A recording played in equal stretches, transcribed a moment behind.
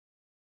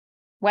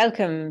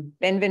Welcome,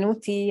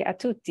 benvenuti a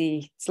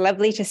tutti. It's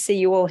lovely to see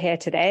you all here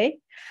today.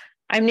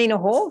 I'm Nina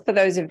Hall. For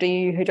those of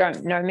you who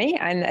don't know me,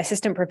 I'm the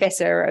Assistant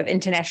Professor of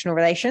International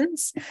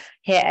Relations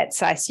here at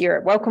SAIS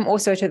Europe. Welcome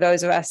also to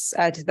those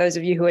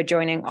of you who are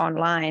joining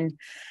online.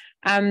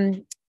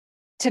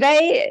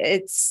 Today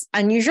it's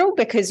unusual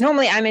because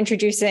normally I'm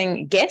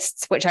introducing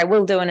guests, which I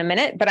will do in a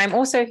minute, but I'm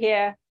also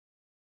here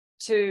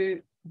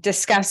to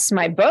discuss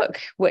my book,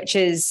 which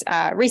is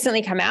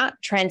recently come out,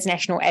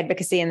 Transnational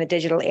Advocacy in the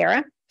Digital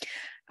Era.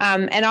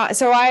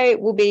 So I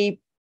will be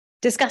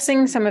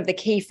discussing some of the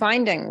key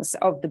findings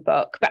of the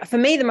book. But for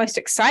me, the most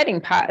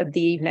exciting part of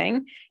the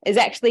evening is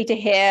actually to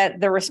hear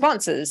the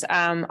responses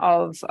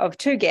of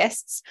two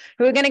guests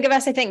who are going to give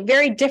us, I think,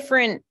 very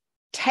different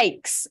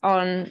takes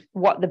on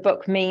what the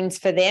book means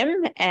for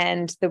them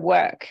and the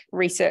work,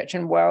 research,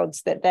 and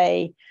worlds that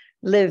they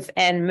live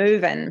and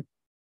move in.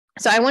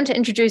 So I want to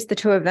introduce the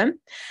two of them.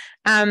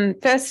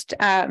 First,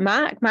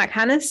 Mark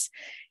Hanis.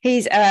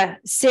 He's a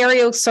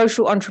serial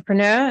social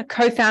entrepreneur,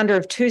 co-founder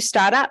of two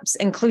startups,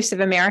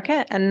 Inclusive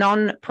America, a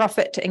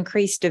non-profit to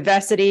increase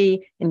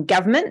diversity in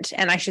government.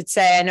 And I should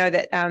say, I know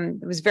that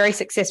it was very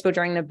successful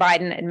during the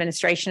Biden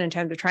administration in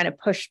terms of trying to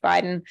push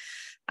Biden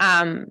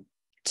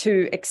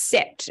to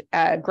accept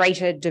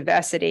greater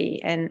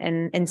diversity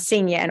in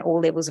senior and all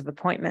levels of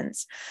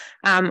appointments.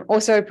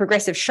 Also,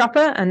 Progressive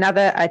Shopper,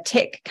 another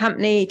tech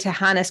company to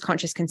harness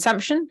conscious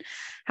consumption.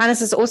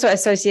 Hanis is also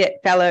Associate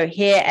Fellow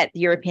here at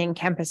the European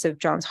campus of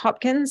Johns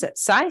Hopkins at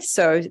SAIS.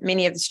 So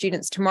many of the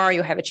students tomorrow,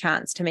 you'll have a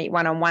chance to meet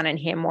one-on-one and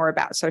hear more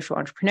about social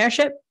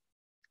entrepreneurship.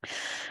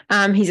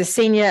 He's a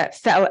Senior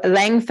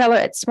Lang Fellow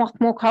at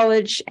Swarthmore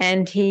College,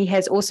 and he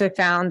has also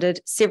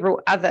founded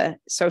several other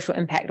social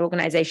impact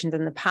organizations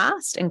in the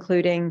past,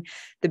 including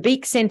the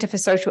Beek Center for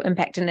Social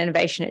Impact and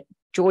Innovation at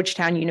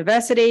Georgetown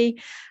University,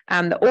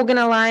 the Organ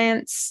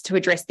Alliance to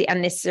address the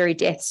unnecessary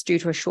deaths due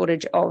to a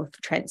shortage of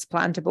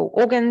transplantable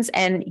organs,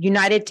 and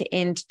United to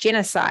End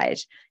Genocide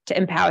to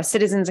empower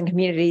citizens and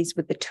communities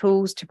with the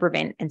tools to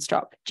prevent and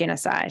stop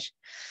genocide.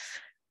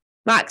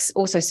 Mark's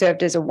also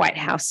served as a White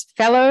House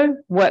Fellow,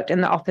 worked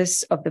in the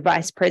office of the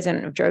Vice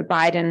President of Joe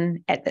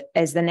Biden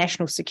as the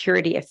National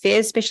Security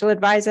Affairs Special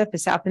Advisor for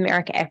South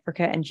America,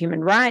 Africa, and Human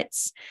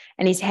Rights,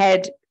 and he's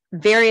had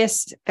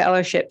various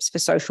fellowships for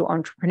social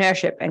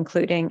entrepreneurship,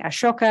 including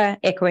Ashoka,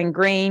 Echoing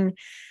Green,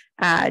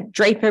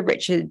 Draper,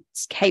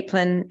 Richards,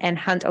 Caplan, and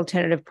Hunt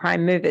Alternative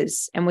Prime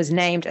Movers, and was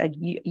named a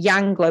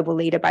young global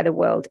leader by the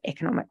World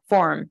Economic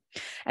Forum.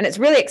 And it's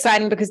really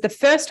exciting because the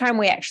first time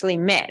we actually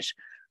met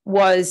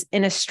was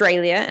in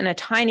Australia in a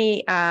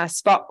tiny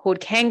spot called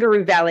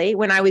Kangaroo Valley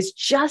when I was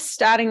just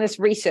starting this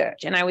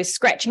research, and I was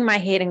scratching my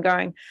head and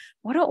going,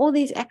 what are all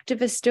these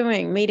activists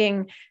doing,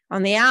 meeting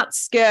on the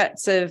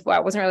outskirts of, well,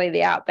 it wasn't really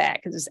the outback,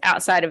 because it was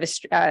outside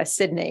of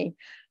Sydney.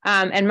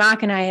 And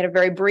Mark and I had a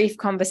very brief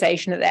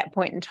conversation at that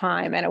point in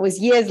time. And it was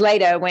years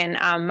later when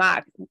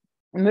Mark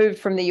moved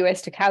from the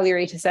US to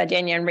Cagliari to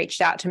Sardinia and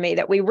reached out to me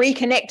that we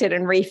reconnected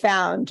and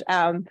refound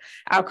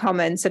our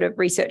common sort of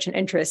research and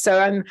interest. So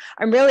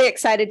I'm really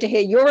excited to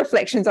hear your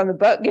reflections on the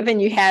book,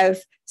 given you have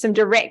some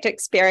direct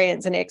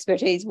experience and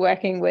expertise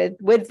working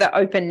with the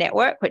open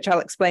network, which I'll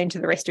explain to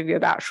the rest of you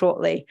about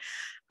shortly.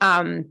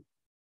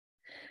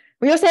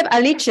 We also have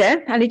Alice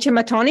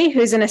Mattoni,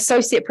 who's an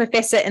associate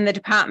professor in the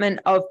Department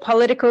of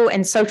Political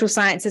and Social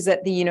Sciences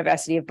at the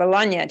University of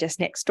Bologna,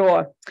 just next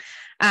door.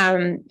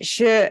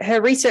 Her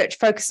research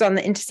focuses on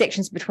the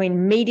intersections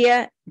between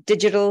media,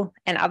 digital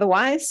and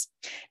otherwise,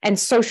 and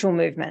social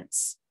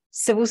movements,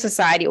 civil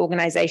society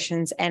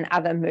organizations, and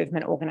other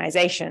movement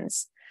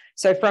organizations.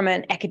 So from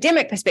an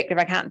academic perspective,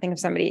 I can't think of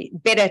somebody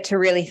better to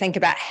really think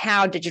about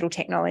how digital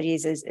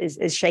technologies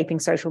is shaping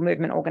social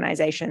movement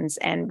organizations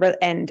and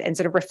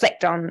sort of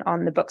reflect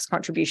on the book's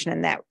contribution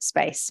in that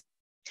space.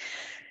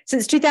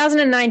 Since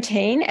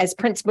 2019, as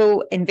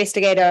principal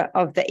investigator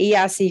of the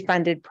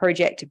ERC-funded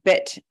project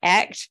BIT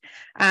Act,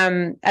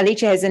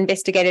 Alicia has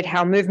investigated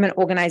how movement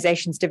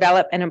organizations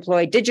develop and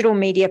employ digital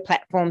media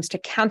platforms to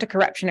counter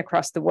corruption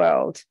across the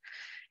world.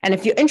 And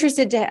if you're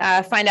interested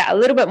to find out a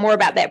little bit more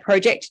about that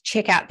project,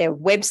 check out their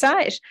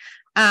website.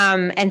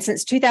 And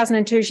since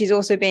 2002, she's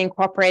also been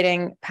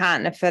cooperating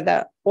partner for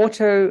the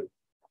Automating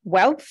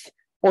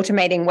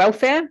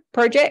Welfare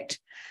project,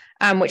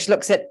 which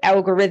looks at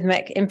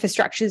algorithmic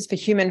infrastructures for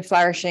human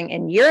flourishing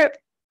in Europe.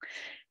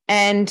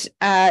 And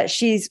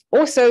she's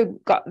also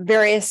got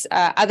various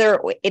other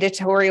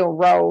editorial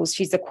roles.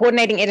 She's the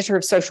coordinating editor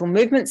of Social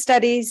Movement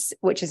Studies,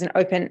 which is an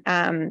open,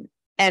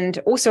 and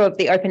also of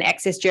the open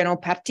access journal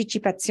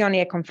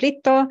Partecipazione e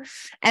Conflitto,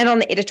 and on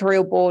the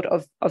editorial board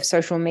of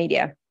Social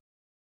Media.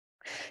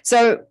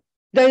 So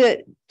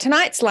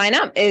tonight's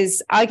lineup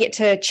is I get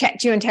to chat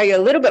to you and tell you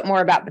a little bit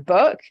more about the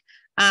book.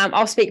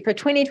 I'll speak for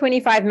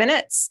 20-25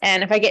 minutes,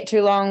 and if I get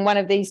too long, one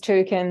of these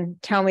two can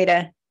tell me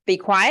to be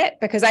quiet,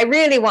 because I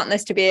really want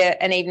this to be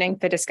an evening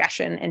for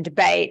discussion and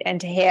debate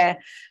and to hear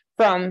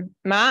from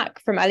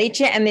Mark, from Alice,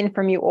 and then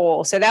from you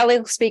all. So they'll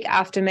all speak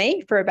after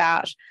me for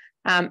about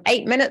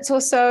 8 minutes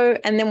or so,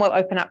 and then we'll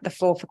open up the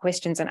floor for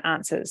questions and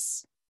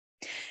answers.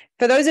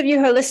 For those of you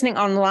who are listening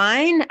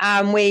online,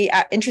 we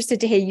are interested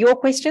to hear your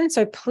questions,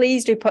 so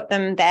please do put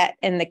them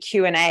in the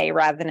Q&A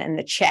rather than in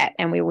the chat,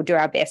 and we will do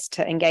our best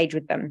to engage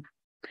with them.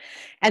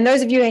 And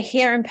those of you who are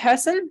here in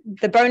person,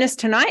 the bonus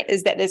tonight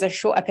is that there's a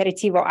short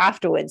aperitivo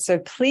afterwards, so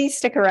please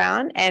stick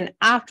around, and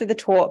after the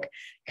talk,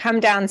 come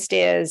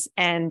downstairs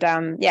and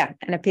an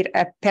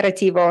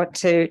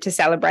aperitivo to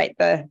celebrate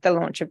the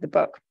launch of the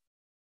book.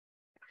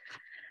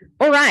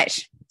 All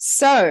right,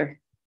 so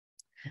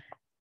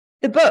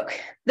the book,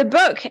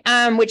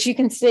 which you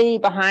can see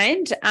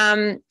behind,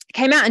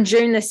 came out in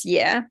June this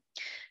year.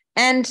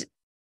 And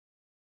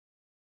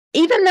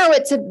even though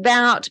it's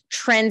about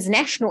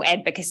transnational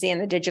advocacy in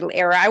the digital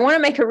era, I want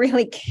to make a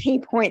really key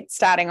point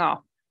starting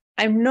off.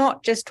 I'm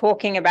not just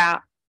talking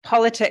about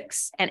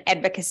politics and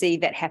advocacy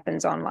that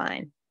happens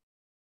online.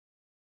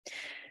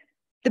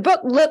 The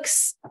book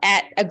looks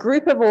at a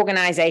group of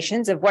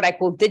organizations, of what I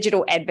call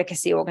digital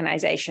advocacy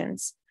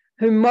organizations,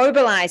 who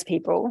mobilize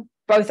people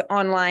both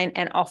online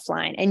and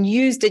offline, and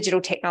use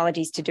digital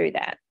technologies to do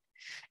that.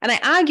 And I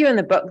argue in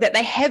the book that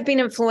they have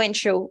been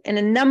influential in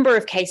a number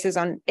of cases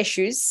on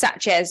issues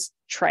such as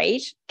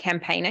trade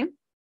campaigning.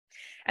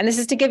 And this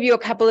is to give you a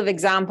couple of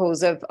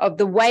examples of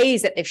the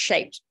ways that they've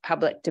shaped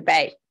public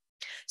debate.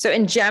 So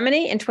in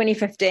Germany in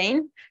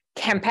 2015,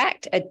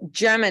 Campact, a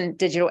German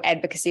digital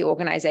advocacy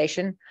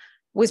organization,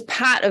 was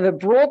part of a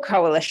broad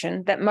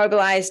coalition that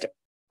mobilized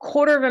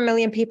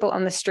 250,000 people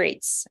on the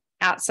streets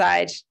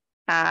outside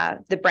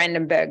the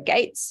Brandenburg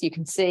gates. You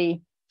can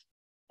see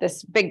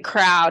this big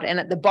crowd, and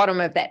at the bottom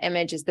of that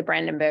image is the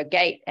Brandenburg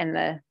gate, and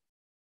the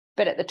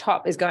bit at the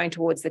top is going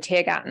towards the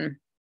Tiergarten.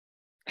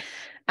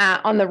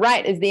 On the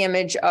right is the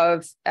image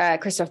of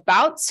Christoph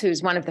Bautz,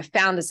 who's one of the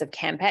founders of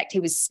Campact.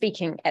 He was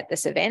speaking at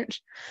this event.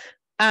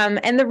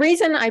 And the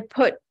reason I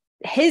put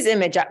his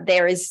image up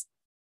there is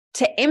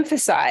to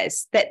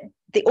emphasize that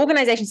the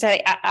organizations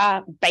today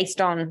are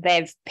based on, they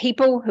have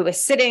people who are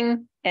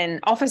sitting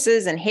in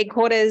offices and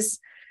headquarters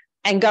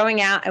and going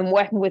out and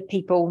working with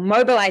people,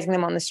 mobilizing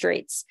them on the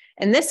streets.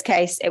 In this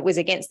case, it was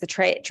against the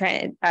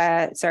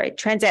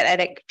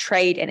Transatlantic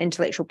Trade and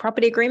Intellectual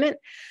Property Agreement,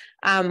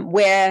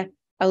 where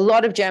a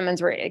lot of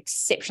Germans were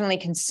exceptionally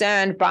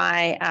concerned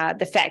by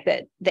the fact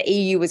that the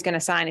EU was going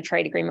to sign a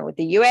trade agreement with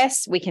the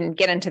US. We can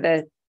get into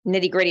the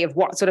nitty-gritty of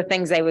what sort of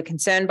things they were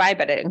concerned by,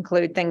 but it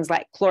include things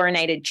like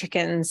chlorinated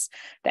chickens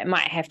that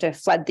might have to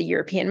flood the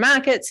European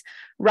markets,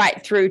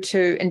 right through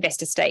to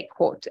investor-state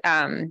court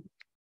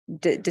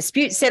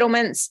dispute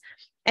settlements.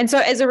 And so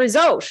as a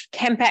result,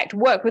 Campact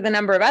worked with a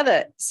number of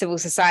other civil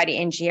society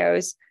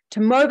NGOs to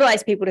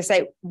mobilize people to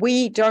say,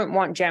 we don't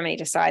want Germany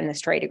to sign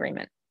this trade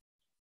agreement.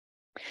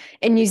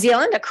 In New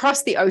Zealand,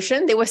 across the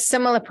ocean, there were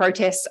similar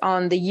protests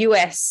on the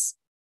US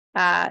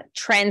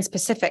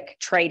Trans-Pacific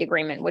Trade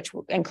Agreement, which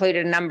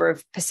included a number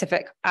of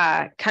Pacific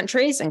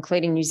countries,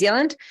 including New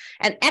Zealand.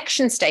 And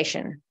Action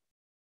Station,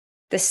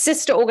 the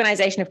sister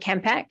organization of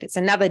Campact, it's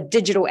another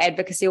digital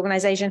advocacy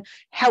organization,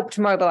 helped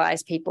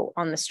mobilize people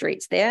on the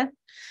streets there.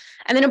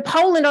 And then in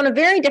Poland, on a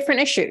very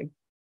different issue,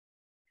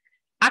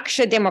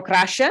 Akcja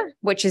Demokracja,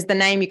 which is the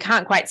name you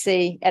can't quite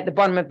see at the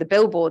bottom of the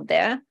billboard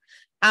there,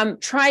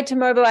 tried to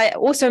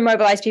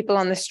mobilize people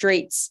on the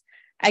streets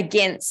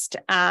against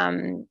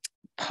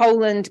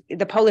Poland,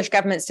 the Polish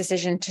government's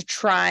decision to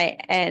try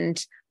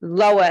and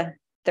lower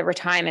the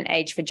retirement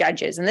age for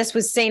judges. And this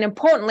was seen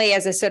importantly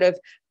as a sort of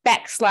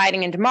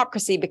backsliding in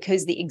democracy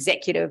because the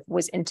executive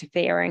was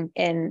interfering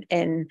in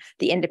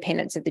the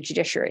independence of the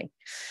judiciary.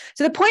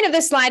 So the point of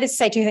this slide is to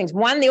say two things.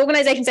 One, the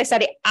organizations I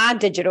study are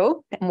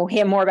digital, and we'll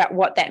hear more about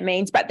what that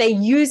means, but they're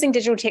using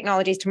digital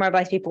technologies to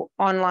mobilize people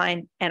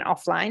online and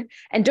offline,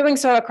 and doing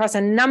so across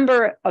a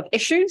number of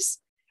issues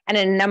and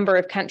in a number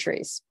of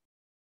countries.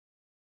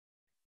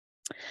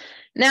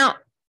 Now,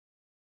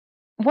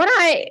 what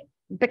I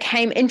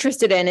became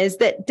interested in is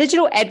that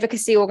digital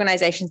advocacy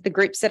organizations, the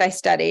groups that I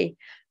study,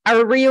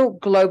 are a real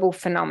global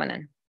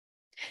phenomenon.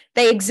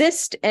 They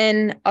exist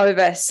in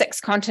over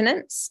 6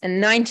 continents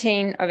and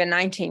over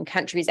 19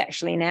 countries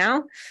actually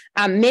now,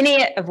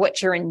 many of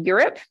which are in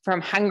Europe,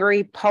 from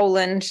Hungary,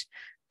 Poland.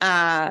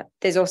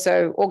 There's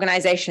also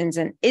organizations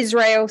in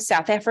Israel,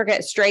 South Africa,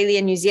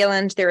 Australia, New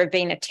Zealand. There have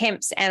been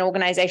attempts and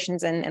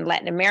organizations in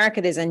Latin America.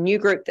 There's a new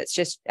group that's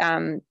just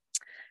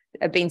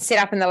been set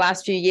up in the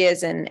last few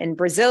years in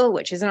Brazil,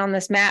 which isn't on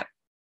this map,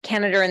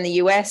 Canada and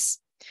the US.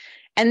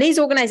 And these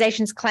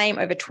organizations claim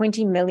over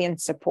 20 million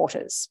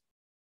supporters.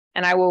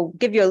 And I will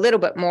give you a little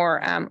bit more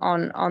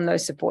on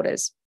those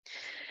supporters.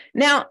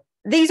 Now,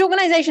 these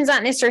organizations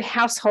aren't necessarily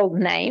household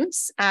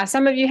names. How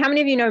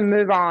many of you know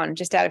Move On,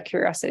 just out of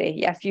curiosity?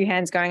 Yeah, a few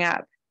hands going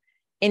up.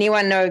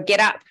 Anyone know Get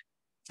Up?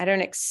 I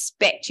don't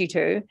expect you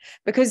to,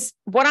 because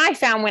what I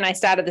found when I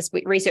started this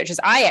research is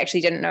I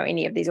actually didn't know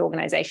any of these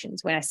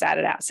organizations when I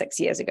started out 6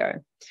 years ago.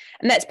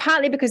 And that's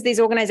partly because these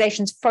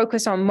organizations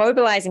focus on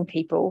mobilizing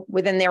people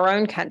within their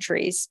own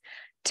countries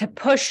to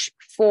push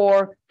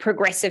for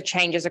progressive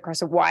changes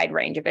across a wide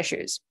range of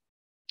issues.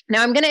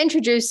 Now, I'm going to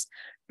introduce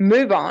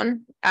Move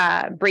On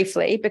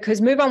briefly, because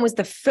Move On was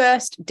the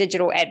first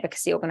digital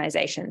advocacy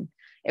organization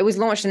It was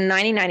launched in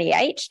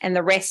 1998, and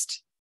the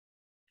rest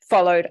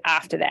followed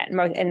after that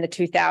in the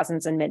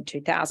 2000s and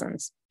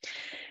mid-2000s.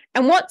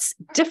 And what's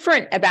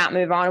different about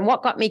Move On, and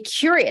what got me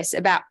curious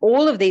about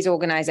all of these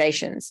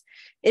organizations,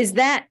 is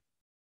that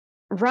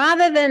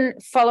rather than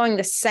following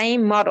the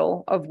same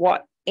model of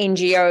what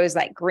NGOs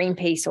like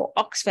Greenpeace or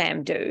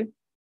Oxfam do,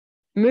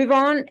 Move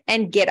On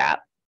and GetUp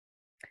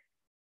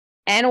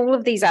and all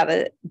of these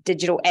other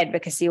digital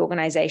advocacy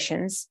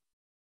organizations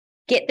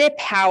get their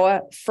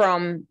power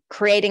from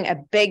creating a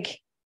big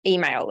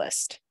email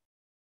list.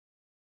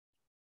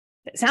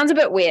 It sounds a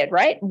bit weird,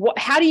 right?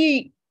 How do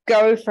you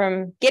go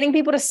from getting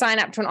people to sign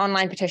up to an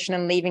online petition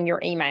and leaving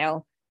your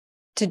email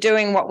to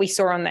doing what we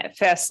saw on that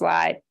first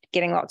slide,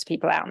 getting lots of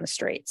people out on the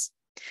streets?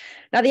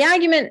 Now, the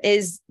argument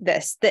is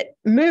this, that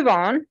Move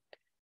On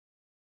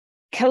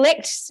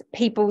collects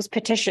people's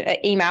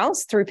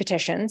emails through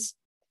petitions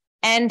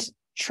and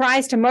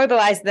tries to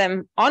mobilize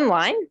them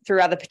online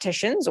through other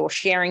petitions or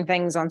sharing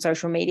things on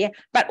social media,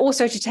 but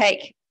also to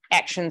take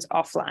actions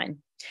offline.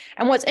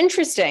 And what's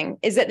interesting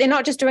is that they're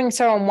not just doing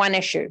so on one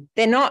issue.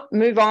 They're not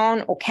Move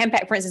On or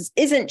Campact, for instance,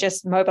 isn't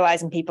just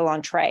mobilizing people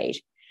on trade.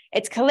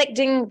 It's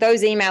collecting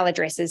those email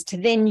addresses to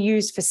then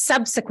use for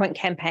subsequent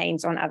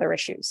campaigns on other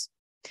issues.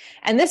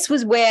 And this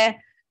was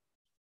where,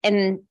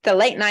 in the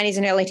late 90s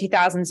and early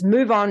 2000s,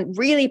 Move On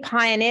really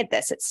pioneered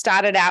this. It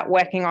started out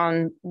working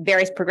on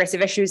various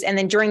progressive issues. And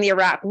then during the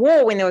Iraq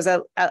War, when there was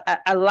a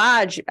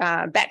large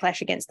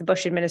backlash against the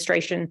Bush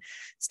administration's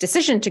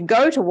decision to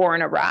go to war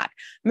in Iraq,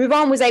 Move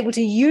On was able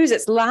to use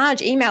its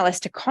large email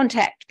list to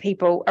contact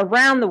people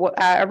around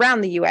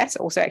the US,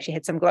 also actually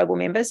had some global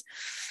members,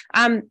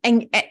 and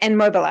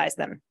mobilize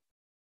them.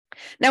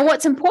 Now,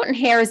 what's important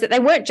here is that they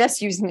weren't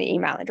just using the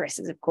email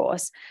addresses, of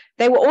course.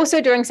 They were also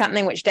doing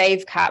something which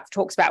Dave Karp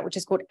talks about, which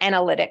is called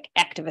analytic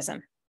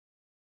activism.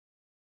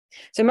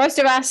 So most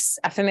of us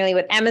are familiar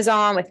with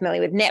Amazon, we're familiar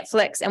with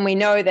Netflix, and we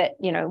know that,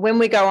 when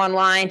we go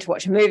online to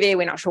watch a movie,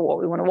 we're not sure what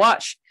we want to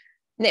watch.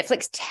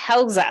 Netflix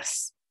tells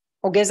us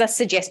or gives us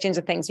suggestions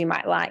of things we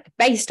might like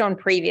based on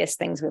previous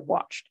things we've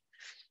watched.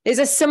 There's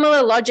a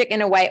similar logic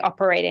in a way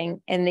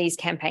operating in these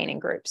campaigning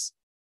groups.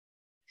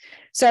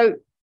 So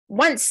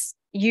once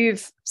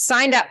you've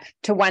signed up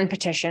to one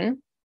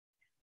petition,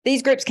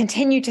 these groups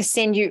continue to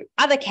send you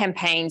other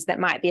campaigns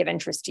that might be of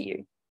interest to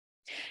you.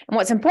 And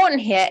what's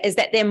important here is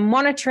that they're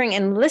monitoring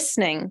and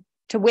listening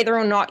to whether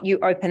or not you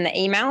open the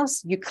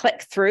emails, you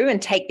click through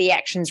and take the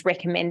actions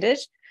recommended,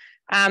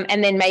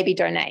 and then maybe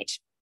donate.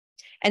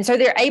 And so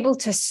they're able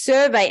to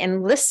survey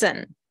and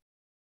listen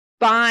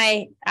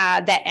by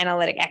that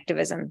analytic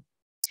activism.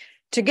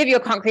 To give you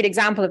a concrete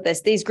example of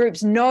this, these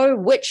groups know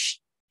which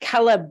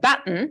color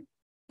button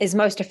is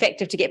most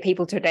effective to get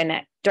people to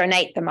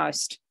donate the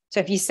most. So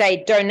if you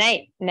say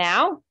donate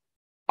now,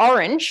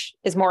 orange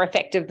is more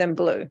effective than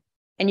blue.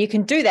 And you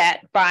can do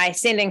that by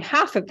sending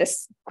half of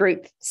this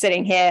group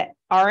sitting here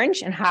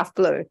orange and half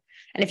blue.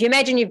 And if you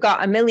imagine you've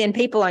got 1 million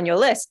people on your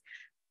list,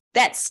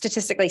 that's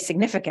statistically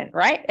significant,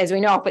 right? As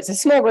we know, if it's a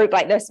small group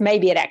like this,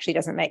 maybe it actually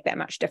doesn't make that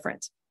much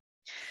difference.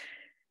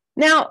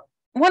 Now,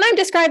 what I'm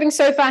describing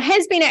so far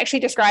has been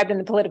actually described in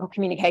the political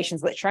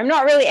communications literature. I'm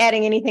not really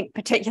adding anything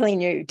particularly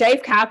new.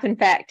 Dave Karp, in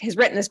fact, has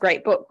written this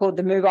great book called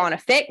The Move On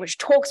Effect, which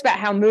talks about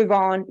how Move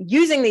On,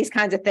 using these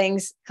kinds of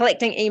things,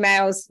 collecting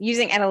emails,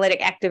 using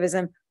analytic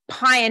activism,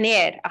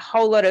 pioneered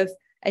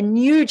a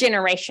new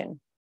generation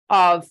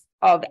of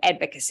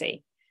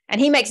advocacy.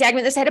 And he makes the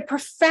argument this had a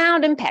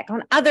profound impact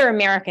on other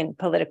American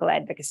political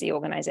advocacy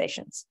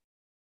organizations.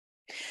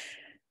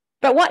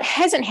 But what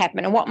hasn't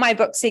happened, and what my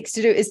book seeks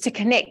to do, is to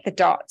connect the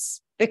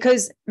dots,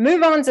 because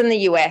Move On's in the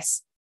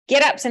US,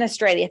 GetUp's in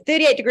Australia,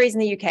 38 Degrees in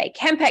the UK,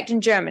 Campact in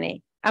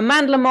Germany,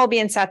 Amandla Molby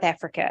in South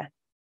Africa,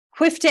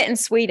 Quiftet in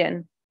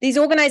Sweden. These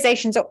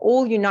organizations are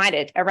all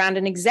united around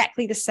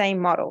exactly the same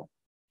model.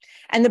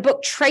 And the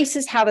book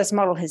traces how this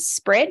model has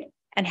spread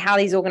and how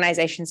these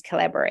organizations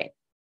collaborate.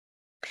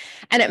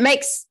 And it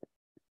makes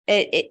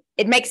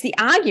the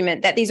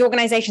argument that these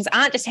organizations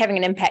aren't just having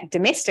an impact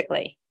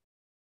domestically,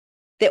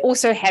 they're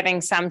also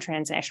having some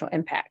transnational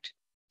impact.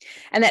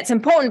 And that's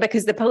important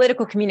because the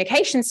political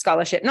communications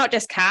scholarship, not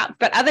just Karp,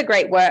 but other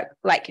great work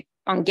like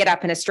on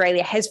GetUp in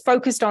Australia, has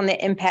focused on their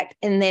impact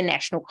in their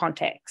national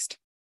context.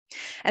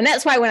 And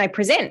that's why when I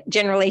present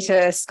generally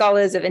to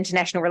scholars of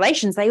international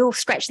relations, they all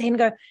scratch their head and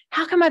go,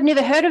 how come I've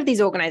never heard of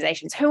these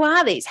organizations? Who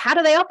are these? How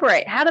do they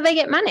operate? How do they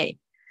get money?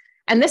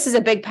 And this is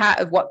a big part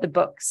of what the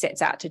book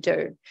sets out to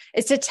do,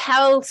 is to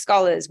tell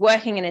scholars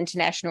working in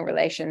international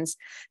relations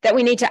that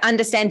we need to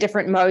understand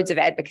different modes of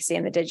advocacy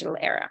in the digital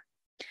era.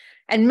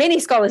 And many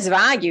scholars have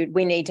argued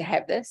we need to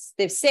have this.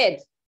 They've said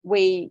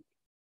we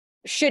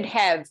should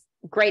have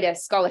greater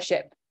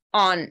scholarship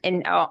on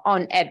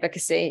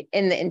advocacy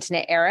in the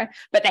internet era,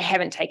 but they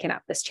haven't taken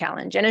up this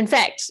challenge. And in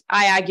fact,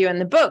 I argue in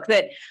the book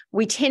that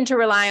we tend to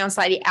rely on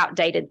slightly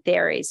outdated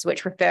theories,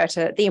 which refer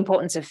to the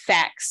importance of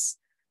fax,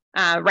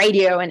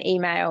 radio and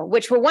email,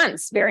 which were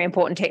once very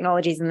important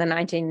technologies in the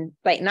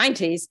late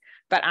 90s,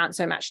 but aren't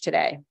so much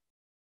today.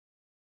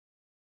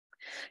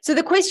 So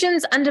the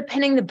questions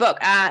underpinning the book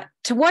are,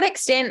 to what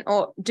extent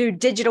or do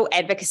digital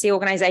advocacy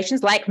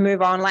organizations like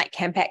Move On, like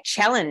Campact,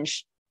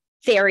 challenge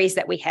theories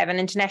that we have in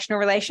international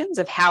relations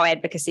of how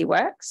advocacy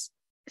works?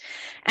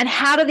 And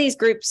how do these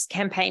groups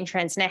campaign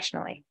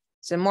transnationally?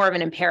 So more of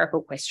an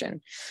empirical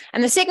question.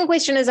 And the second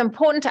question is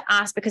important to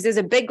ask because there's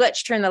a big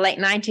literature in the late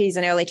 90s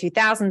and early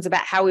 2000s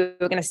about how we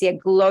were going to see a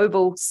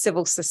global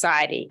civil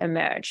society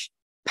emerge,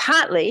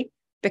 partly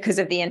because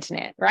of the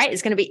internet, right?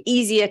 It's going to be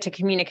easier to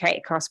communicate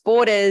across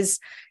borders.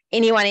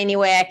 Anyone,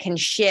 anywhere can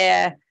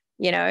share,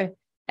 an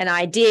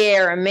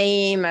idea, a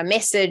meme, a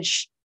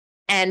message,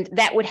 and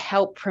that would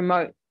help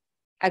promote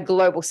a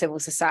global civil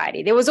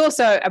society. There was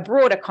also a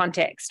broader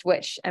context,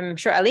 which I'm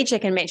sure Alicia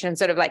can mention,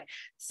 sort of like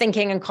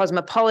thinking and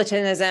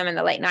cosmopolitanism in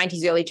the late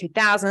 90s, early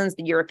 2000s,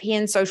 the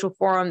European Social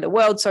Forum, the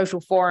World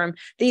Social Forum.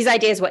 These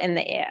ideas were in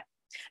the air.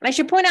 And I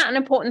should point out an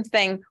important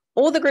thing.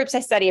 All the groups I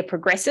study are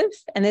progressive,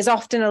 and there's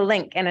often a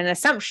link and an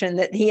assumption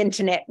that the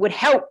internet would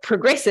help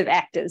progressive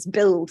actors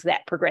build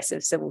that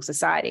progressive civil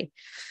society.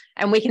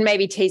 And we can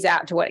maybe tease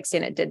out to what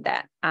extent it did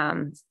that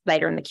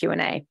later in the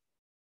Q&A.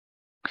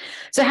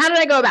 So how did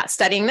I go about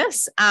studying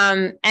this?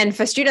 And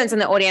for students in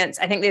the audience,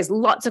 I think there's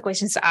lots of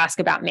questions to ask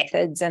about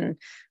methods and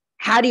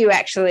how do you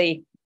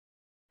actually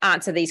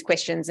answer these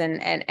questions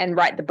and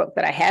write the book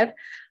that I have.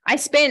 I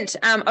spent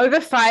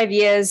over 5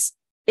 years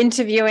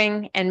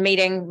interviewing and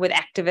meeting with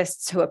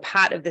activists who are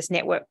part of this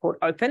network called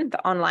OPEN,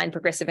 the Online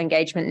Progressive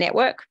Engagement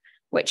Network,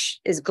 which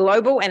is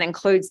global and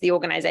includes the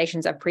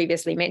organizations I've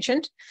previously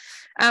mentioned.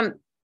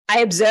 I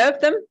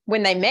observed them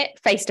when they met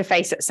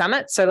face-to-face at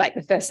summits. So like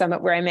the first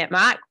summit where I met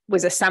Mark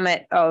was a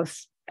summit of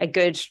a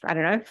good,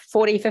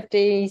 40,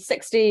 50,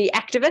 60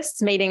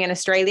 activists meeting in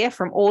Australia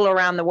from all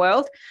around the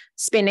world,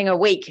 spending a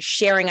week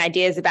sharing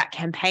ideas about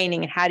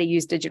campaigning and how to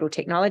use digital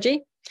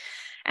technology.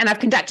 And I've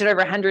conducted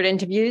over 100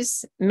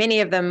 interviews,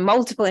 many of them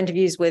multiple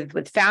interviews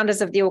with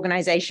founders of the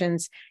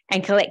organizations,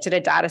 and collected a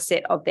data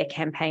set of their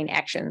campaign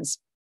actions.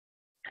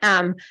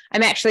 I'm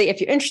actually,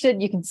 if you're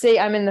interested, you can see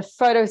I'm in the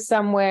photo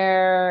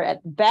somewhere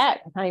at the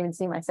back. I can't even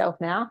see myself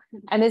now.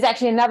 And there's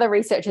actually another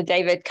researcher,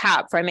 David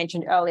Karp, who I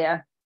mentioned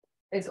earlier,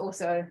 is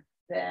also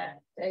there.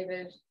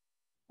 David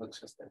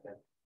looks just like Ben.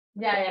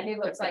 Yeah, he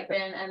looks like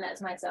Ben, and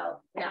that's myself.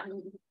 Yeah.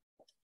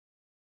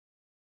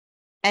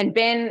 And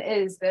Ben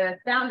is the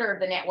founder of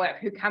the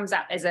network, who comes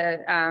up as a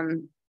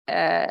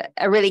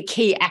really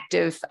key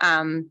active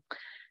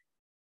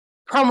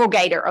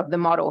promulgator of the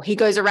model. He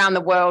goes around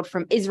the world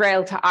from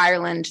Israel to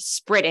Ireland,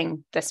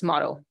 spreading this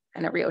model,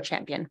 and a real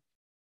champion.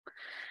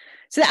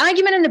 So the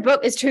argument in the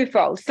book is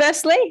twofold.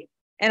 Firstly,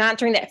 in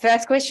answering that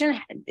first question,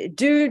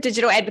 do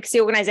digital advocacy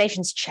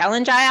organizations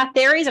challenge IR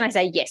theories? And I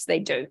say, yes, they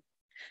do.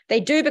 They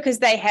do because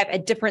they have a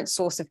different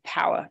source of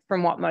power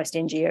from what most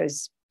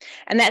NGOs.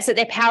 And that's that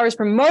their power is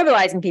from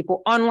mobilizing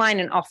people online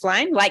and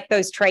offline, like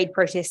those trade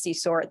protests you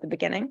saw at the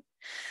beginning.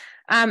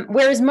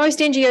 Whereas most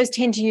NGOs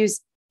tend to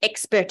use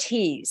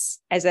expertise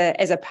as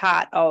a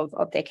part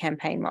of their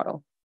campaign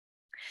model.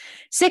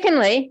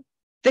 Secondly,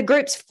 the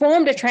groups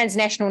formed a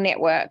transnational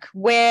network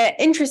where,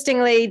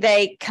 interestingly,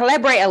 they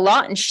collaborate a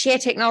lot and share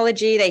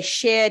technology, they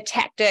share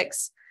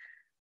tactics,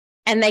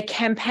 and they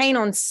campaign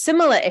on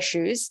similar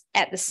issues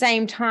at the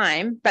same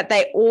time, but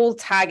they all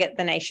target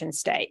the nation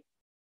state.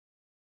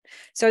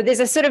 So there's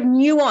a sort of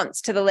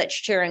nuance to the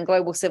literature in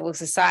global civil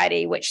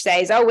society, which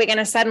says, oh, we're going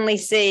to suddenly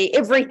see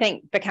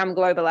everything become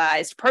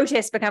globalized,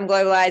 protests become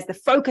globalized, the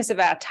focus of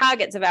our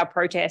targets of our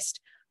protest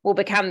will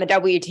become the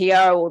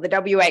WTO or the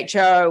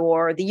WHO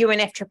or the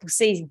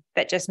UNFCCC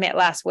that just met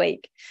last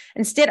week.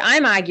 Instead,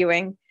 I'm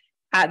arguing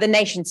the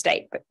nation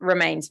state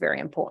remains very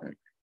important.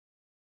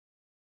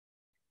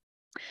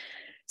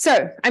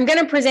 So I'm going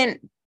to present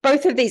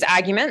both of these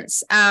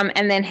arguments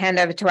and then hand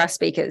over to our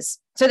speakers.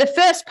 So the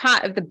first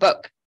part of the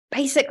book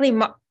basically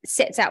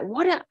sets out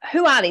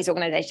who are these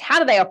organizations? How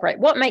do they operate?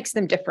 What makes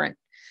them different?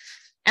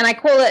 And I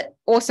call it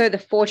also the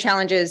 4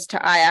 challenges to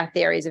IR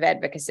theories of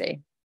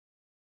advocacy.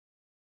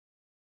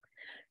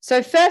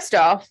 So first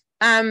off,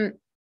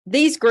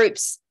 these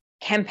groups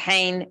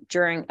campaign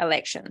during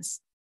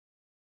elections.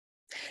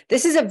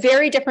 This is a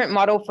very different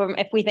model from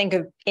if we think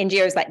of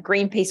NGOs like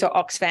Greenpeace or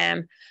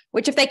Oxfam,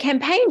 which if they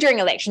campaign during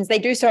elections, they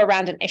do so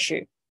around an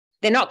issue.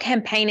 They're not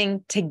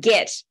campaigning to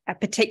get a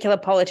particular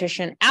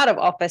politician out of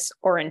office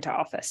or into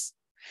office.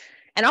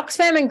 And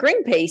Oxfam and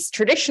Greenpeace,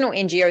 traditional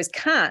NGOs,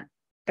 can't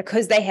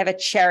because they have a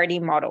charity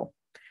model.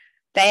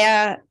 They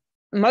are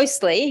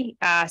mostly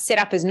set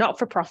up as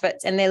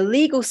not-for-profits, and their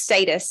legal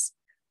status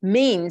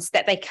means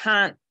that they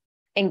can't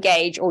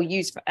engage or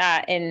use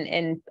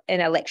in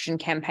election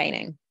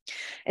campaigning.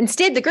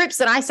 Instead, the groups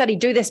that I study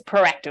do this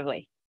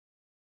proactively.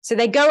 So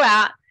they go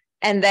out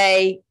and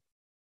they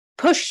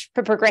push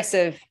for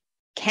progressive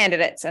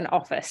candidates in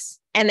office,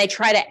 and they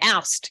try to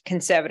oust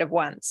conservative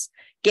ones.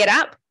 Get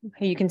Up,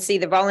 you can see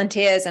the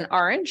volunteers in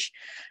orange,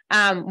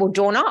 will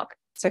door knock,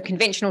 so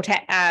conventional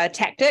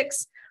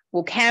tactics,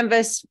 will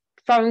canvass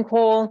phone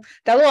call.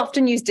 They'll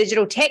often use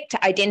digital tech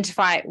to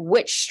identify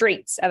which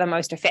streets are the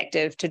most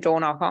effective to door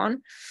knock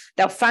on.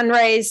 They'll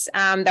fundraise.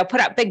 They'll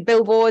put up big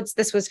billboards.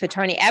 This was for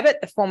Tony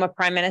Abbott, the former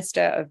Prime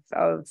Minister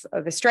of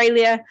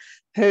Australia,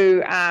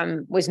 who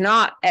was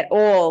not at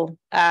all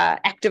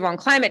active on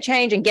climate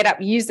change, and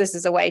GetUp used this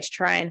as a way to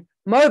try and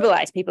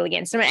mobilize people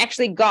against him. And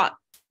actually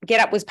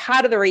GetUp was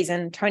part of the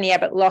reason Tony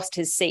Abbott lost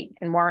his seat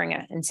in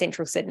Warringah in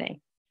central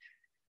Sydney.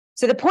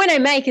 So the point I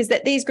make is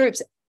that these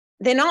groups,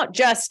 they're not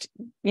just,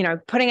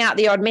 putting out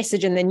the odd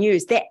message in the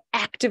news. They're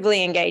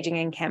actively engaging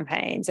in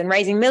campaigns and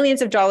raising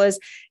millions of dollars,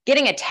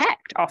 getting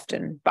attacked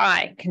often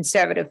by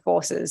conservative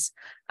forces,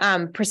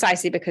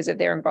 precisely because of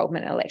their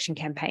involvement in election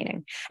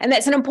campaigning. And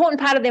that's an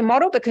important part of their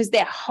model because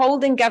they're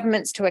holding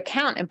governments to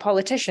account and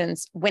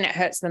politicians when it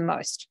hurts them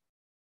most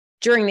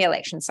during the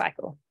election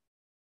cycle,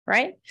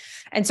 right?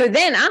 And so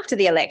then after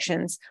the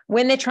elections,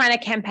 when they're trying to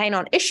campaign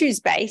on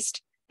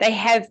issues-based, they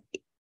have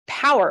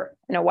power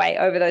in a way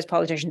over those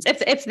politicians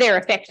if they're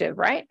effective,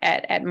 right,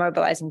 at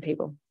mobilizing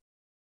people.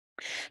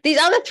 These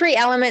other three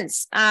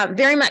elements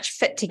very much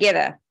fit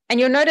together. And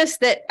you'll notice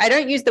that I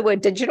don't use the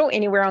word digital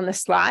anywhere on the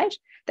slide.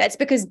 That's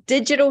because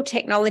digital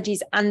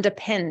technologies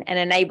underpin and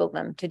enable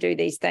them to do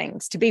these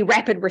things, to be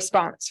rapid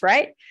response,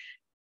 right?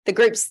 The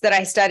groups that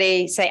I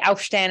study, say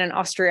Aufstehen in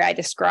Austria, I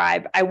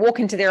describe, I walk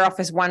into their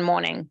office one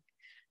morning.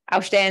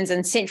 Aufstehen's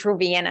in central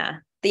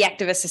Vienna. The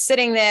activists are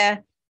sitting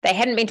there. They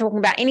hadn't been talking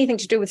about anything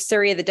to do with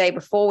Syria the day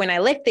before. When I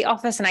left the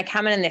office and I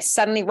come in and they're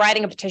suddenly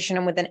writing a petition,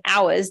 and within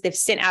hours, they've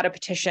sent out a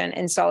petition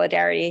in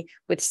solidarity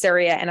with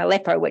Syria and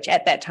Aleppo, which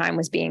at that time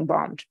was being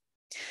bombed.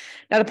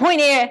 Now, the point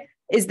here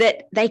is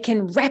that they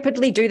can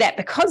rapidly do that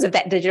because of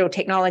that digital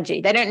technology.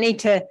 They don't need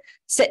to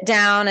sit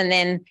down and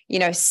then,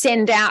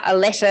 send out a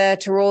letter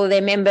to all of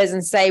their members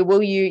and say,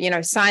 will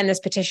you, sign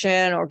this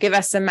petition or give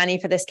us some money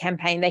for this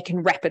campaign? They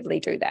can rapidly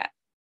do that.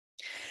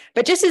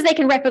 But just as they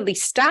can rapidly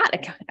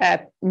start a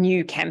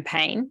new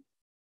campaign,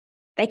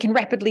 they can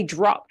rapidly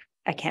drop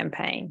a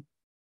campaign.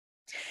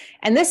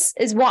 And this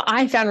is what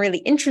I found really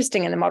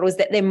interesting in the model, is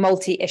that they're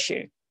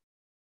multi-issue.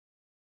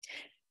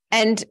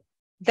 And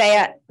they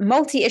are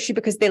multi-issue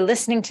because they're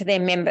listening to their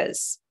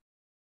members.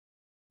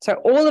 So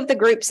all of the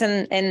groups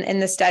in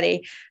the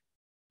study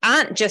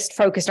aren't just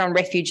focused on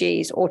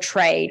refugees or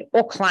trade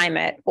or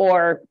climate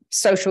or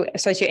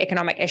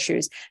socioeconomic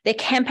issues. They're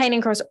campaigning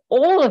across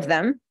all of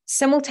them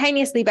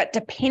simultaneously, but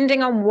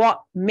depending on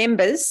what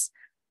members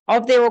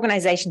of their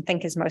organization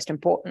think is most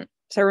important.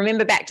 So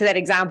remember back to that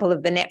example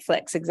of the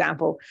Netflix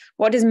example.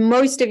 What does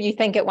most of you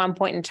think at one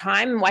point in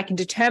time? And I can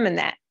determine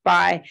that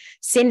by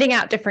sending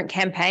out different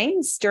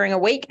campaigns during a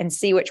week and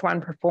see which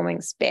one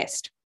performs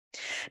best.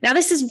 Now,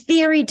 this is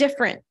very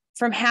different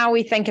from how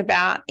we think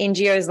about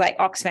NGOs like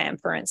Oxfam,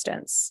 for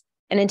instance.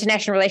 In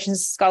international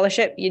relations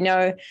scholarship,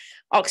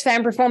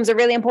 Oxfam performs a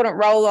really important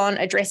role on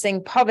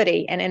addressing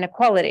poverty and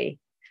inequality.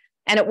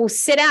 And it will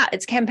set out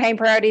its campaign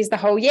priorities the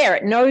whole year.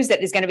 It knows that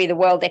there's going to be the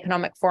World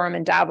Economic Forum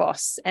in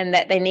Davos and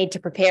that they need to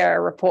prepare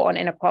a report on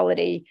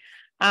inequality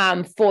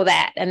for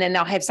that. And then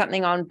they'll have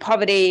something on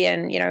poverty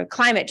and,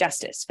 climate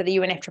justice for the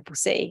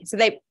UNFCCC. So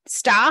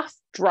staff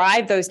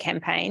drive those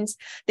campaigns.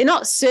 They're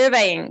not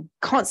surveying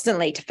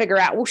constantly to figure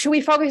out, well, should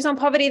we focus on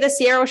poverty this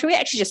year or should we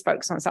actually just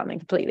focus on something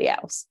completely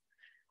else?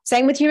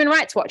 Same with Human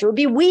Rights Watch. It would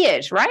be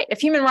weird, right?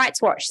 If Human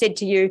Rights Watch said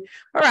to you,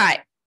 all right,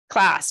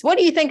 class, what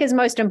do you think is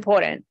most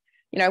important?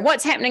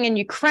 What's happening in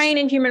Ukraine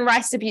and human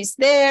rights abuse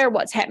there,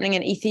 what's happening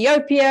in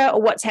Ethiopia,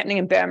 or what's happening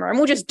in Burma, and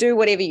we'll just do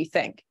whatever you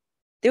think.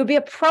 There would be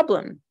a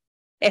problem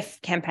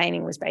if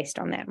campaigning was based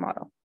on that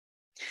model.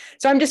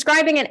 So I'm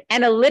describing an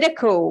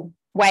analytical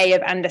way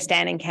of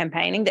understanding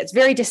campaigning that's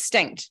very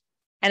distinct,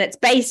 and it's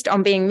based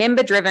on being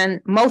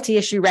member-driven,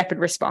 multi-issue rapid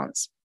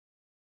response.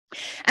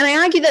 And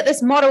I argue that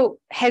this model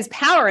has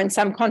power in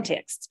some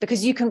contexts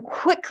because you can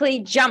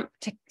quickly jump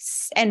to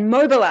and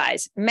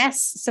mobilize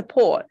mass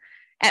support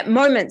at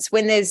moments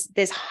when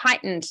there's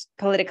heightened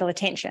political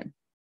attention.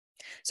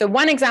 So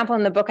one example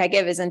in the book I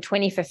give is in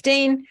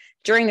 2015,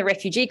 during the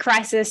refugee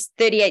crisis,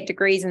 38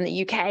 Degrees in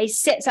the UK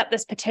sets up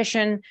this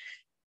petition,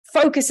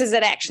 focuses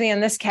it actually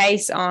in this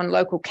case on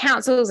local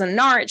councils in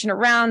Norwich and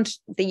around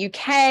the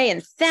UK,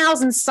 and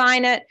thousands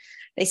sign it.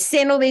 They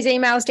send all these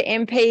emails to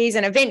MPs,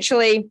 and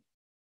eventually,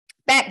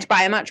 backed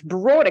by a much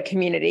broader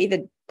community,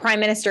 the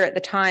Prime Minister at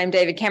the time,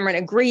 David Cameron,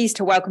 agrees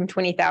to welcome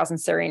 20,000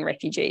 Syrian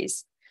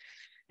refugees,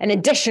 an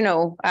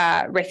additional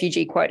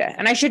refugee quota.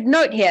 And I should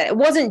note here, it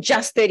wasn't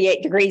just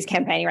 38 Degrees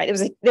campaigning, right?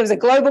 There was a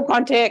global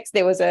context,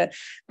 there was a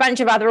bunch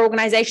of other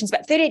organizations,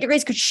 but 38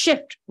 Degrees could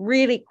shift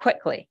really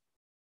quickly.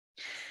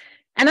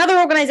 And other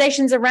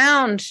organizations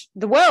around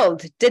the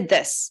world did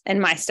this in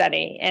my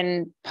study.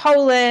 In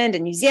Poland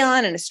and New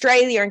Zealand and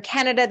Australia and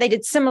Canada, they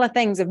did similar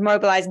things of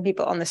mobilizing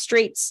people on the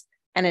streets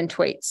and in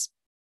tweets.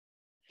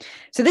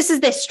 So this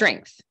is their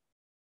strength.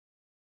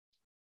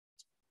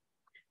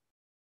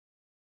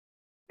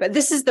 But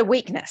this is the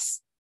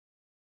weakness,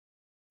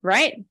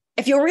 right?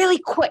 If you're really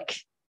quick,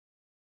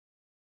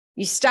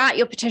 you start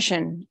your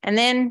petition and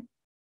then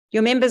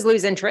your members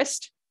lose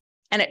interest.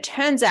 And it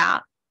turns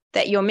out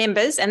that your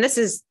members, and this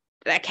is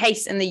a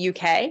case in the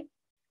UK,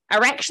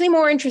 are actually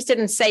more interested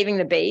in saving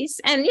the bees,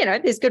 and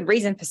there's good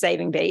reason for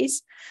saving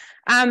bees,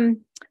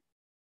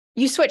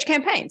 you switch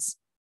campaigns.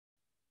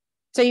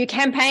 So you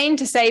campaign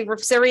to save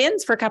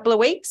Syrians for a couple of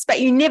weeks, but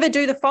you never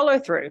do the follow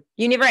through.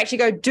 You never actually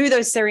go, do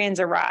those Syrians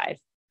arrive?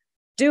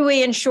 Do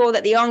we ensure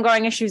that the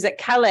ongoing issues at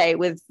Calais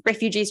with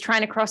refugees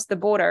trying to cross the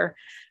border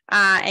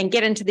and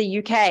get into the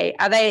UK,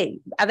 are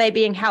they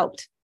being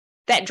helped?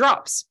 That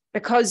drops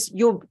because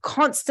you're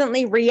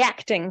constantly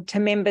reacting to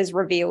members'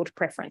 revealed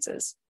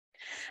preferences.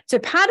 So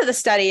part of the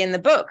study in the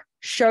book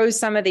shows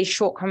some of these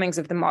shortcomings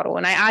of the model.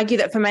 And I argue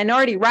that for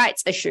minority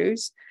rights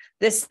issues,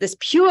 this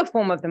pure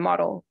form of the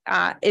model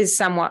is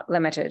somewhat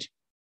limited.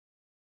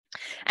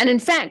 And in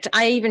fact,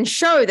 I even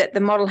show that the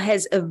model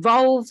has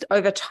evolved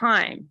over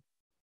time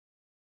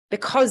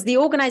because the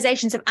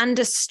organizations have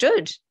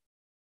understood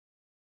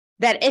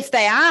that if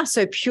they are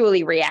so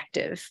purely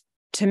reactive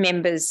to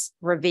members'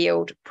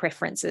 revealed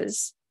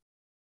preferences,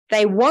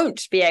 they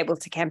won't be able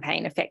to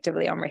campaign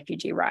effectively on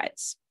refugee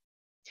rights.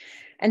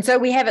 And so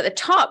we have at the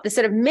top the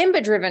sort of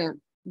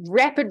member-driven,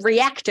 rapid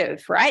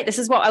reactive, right? This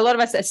is what a lot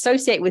of us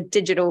associate with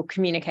digital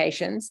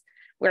communications,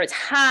 where it's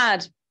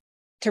hard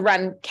to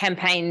run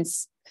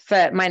campaigns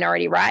for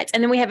minority rights.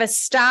 And then we have a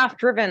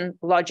staff-driven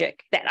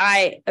logic that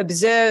I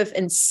observe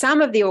in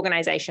some of the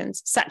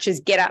organizations, such as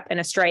Get Up in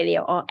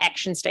Australia or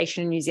Action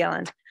Station in New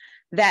Zealand,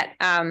 that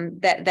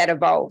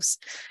evolves.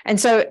 And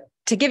so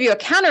to give you a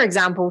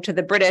counterexample to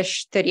the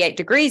British 38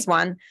 Degrees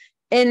one,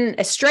 in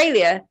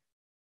Australia,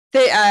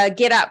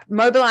 Get Up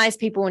mobilized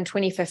people in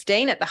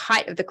 2015 at the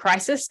height of the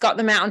crisis, got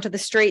them out onto the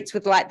streets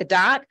with Light the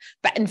Dark.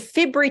 But in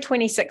February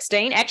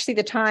 2016, actually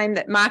the time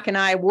that Mark and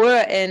I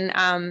were in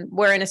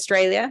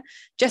Australia,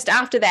 just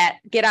after that,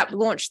 Get Up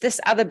launched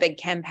this other big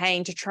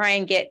campaign to try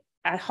and get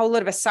a whole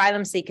lot of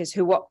asylum seekers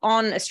who were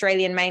on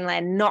Australian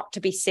mainland not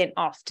to be sent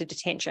off to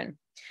detention.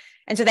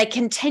 And so they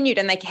continued,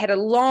 and they had a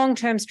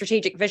long-term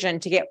strategic vision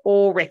to get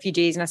all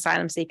refugees and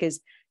asylum seekers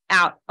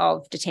out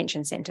of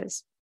detention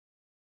centres.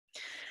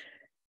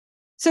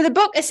 So the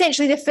book,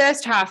 essentially, the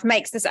first half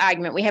makes this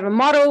argument. We have a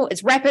model,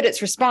 it's rapid,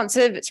 it's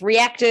responsive, it's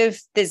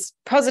reactive, there's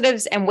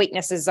positives and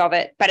weaknesses of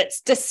it, but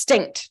it's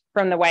distinct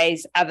from the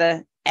ways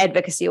other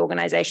advocacy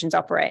organizations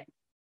operate.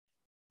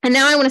 And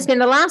now I want to spend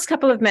the last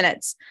couple of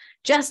minutes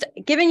just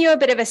giving you a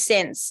bit of a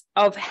sense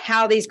of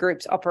how these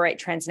groups operate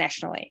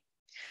transnationally.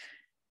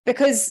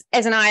 Because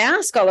as an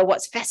IR scholar,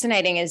 what's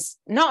fascinating is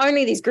not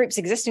only these groups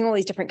existing in all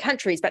these different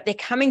countries, but they're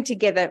coming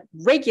together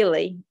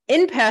regularly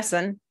in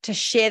person to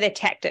share their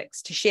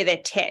tactics, to share their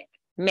tech,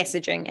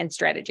 messaging, and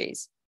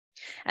strategies.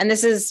 And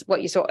this is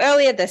what you saw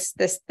earlier,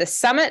 the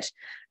summit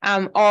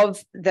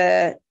of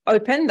the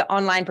OPEN, the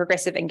Online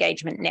Progressive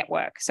Engagement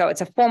Network. So it's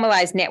a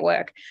formalized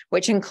network,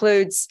 which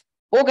includes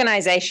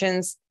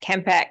organizations,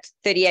 Campact,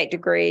 38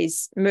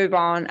 Degrees, Move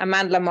On,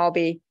 Amandla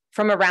Mobi,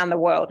 from around the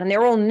world, and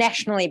they're all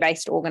nationally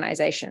based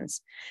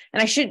organizations.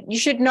 And you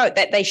should note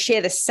that they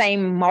share the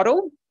same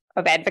model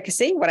of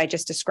advocacy, what I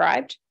just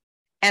described,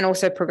 and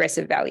also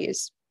progressive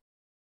values.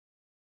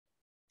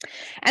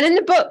 And in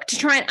the book, to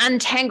try and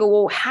untangle,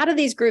 well, how do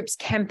these groups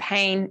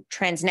campaign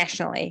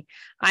transnationally?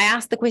 I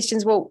asked the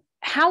questions, well,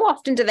 how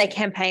often do they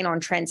campaign on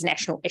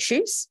transnational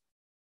issues?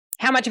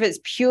 How much of it's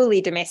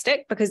purely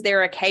domestic? Because there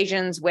are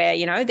occasions where,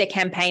 they're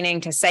campaigning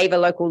to save a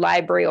local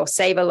library or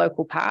save a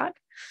local park.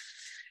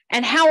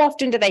 And how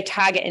often do they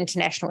target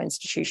international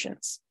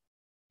institutions?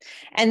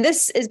 And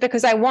this is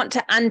because I want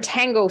to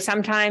untangle,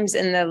 sometimes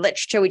in the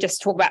literature, we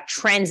just talk about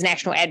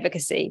transnational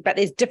advocacy, but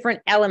there's different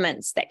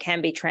elements that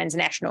can be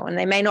transnational, and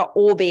they may not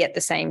all be at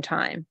the same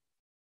time.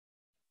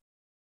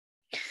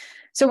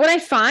 So what I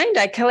find,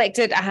 I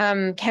collected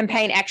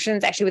campaign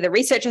actions actually with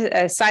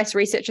a SAIS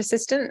research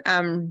assistant,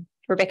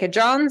 Rebecca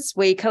Johns.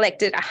 We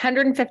collected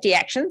 150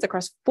 actions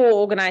across 4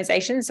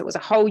 organizations. It was a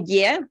whole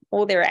year,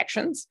 all their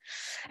actions.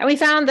 And we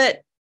found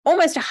that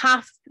almost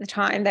half the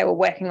time they were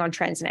working on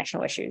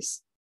transnational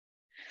issues.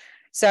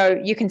 So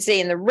you can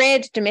see in the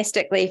red,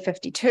 domestically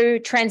 52,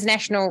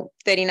 transnational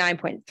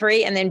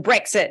 39.3, and then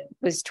Brexit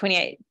was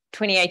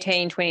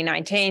 2018,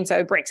 2019.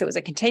 So Brexit was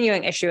a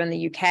continuing issue in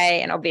the UK,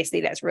 and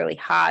obviously that's really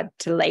hard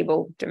to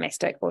label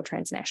domestic or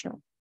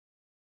transnational.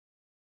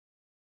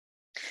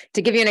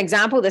 To give you an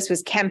example, this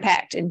was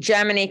Campact in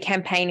Germany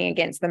campaigning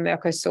against the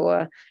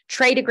Mercosur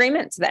trade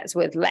agreement. So that's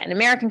with Latin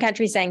American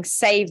countries saying,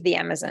 save the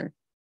Amazon.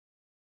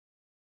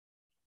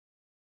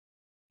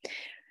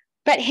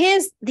 But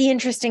here's the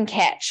interesting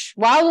catch.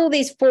 While all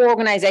these 4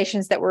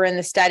 organizations that were in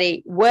the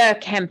study were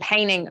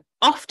campaigning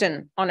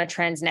often on a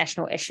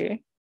transnational issue,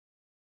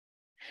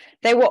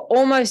 they were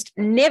almost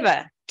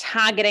never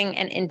targeting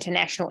an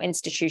international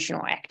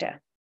institutional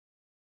actor.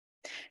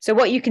 So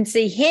what you can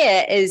see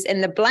here is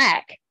in the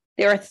black,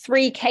 there are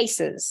 3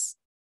 cases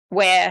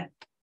where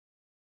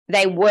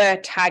they were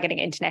targeting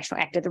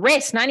international actor. The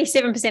rest,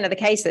 97% of the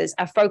cases,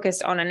 are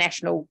focused on a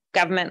national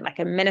government, like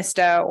a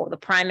minister or the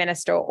prime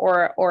minister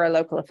or a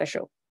local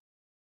official.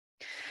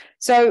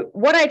 So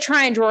what I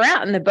try and draw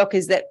out in the book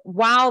is that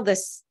while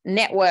this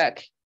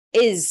network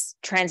is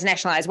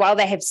transnationalized, while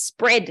they have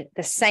spread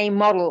the same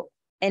model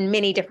in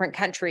many different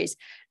countries,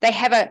 they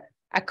have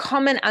a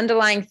common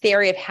underlying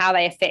theory of how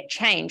they affect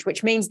change,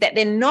 which means that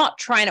they're not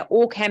trying to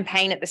all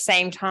campaign at the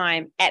same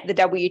time at the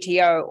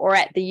WTO or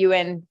at the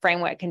UN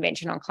Framework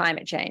Convention on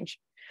Climate Change.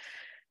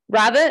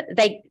 Rather,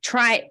 they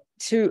try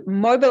to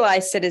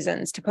mobilize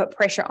citizens to put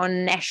pressure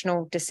on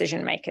national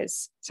decision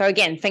makers. So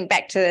again, think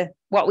back to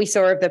what we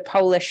saw of the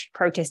Polish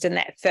protest in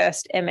that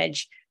first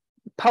image.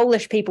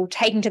 Polish people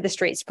taking to the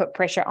streets to put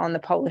pressure on the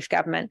Polish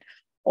government,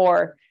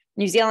 or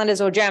New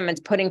Zealanders or Germans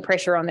putting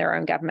pressure on their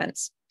own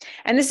governments.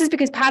 And this is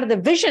because part of the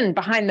vision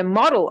behind the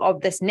model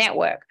of this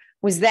network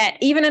was that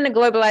even in a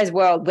globalized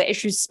world where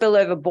issues spill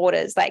over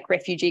borders like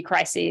refugee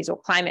crises or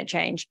climate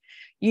change,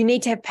 you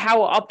need to have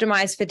power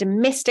optimized for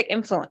domestic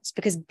influence,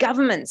 because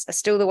governments are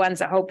still the ones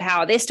that hold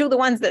power. They're still the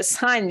ones that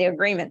signed the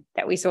agreement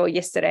that we saw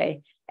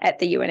yesterday at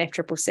the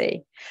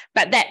UNFCCC.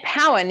 But that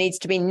power needs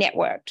to be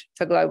networked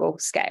for global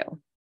scale.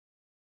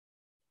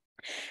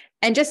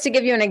 And just to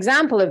give you an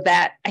example of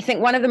that, I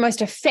think one of the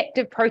most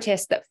effective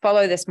protests that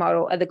follow this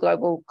model are the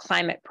global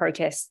climate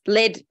protests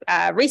led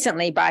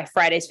recently by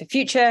Fridays for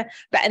Future.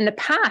 But in the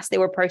past, there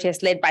were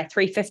protests led by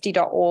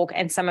 350.org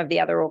and some of the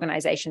other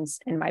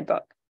organizations in my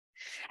book.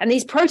 And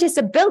these protests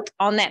are built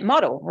on that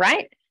model,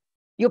 right?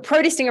 You're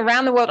protesting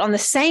around the world on the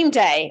same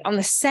day, on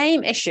the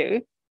same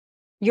issue.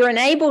 You're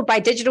enabled by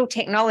digital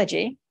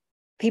technology.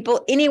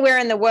 People anywhere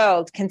in the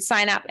world can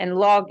sign up and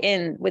log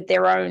in with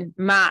their own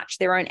march,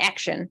 their own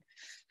action.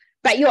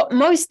 But you're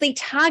mostly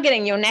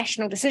targeting your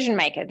national decision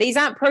maker. These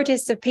aren't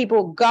protests of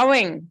people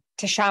going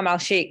to Sharm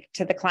el-Sheikh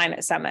to the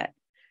climate summit.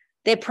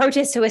 They're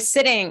protests who are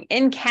sitting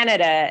in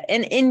Canada,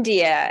 in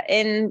India,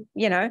 in,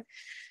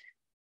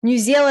 New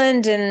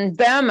Zealand and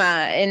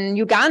Burma, in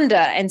Uganda,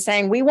 and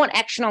saying, we want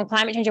action on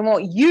climate change and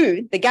want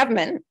you, the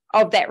government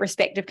of that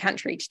respective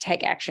country, to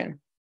take action.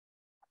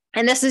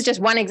 And this is just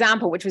one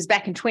example, which was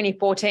back in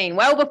 2014,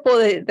 well before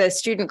the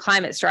student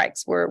climate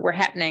strikes were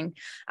happening,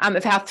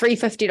 of how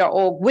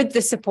 350.org, with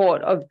the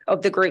support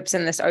of the groups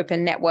in this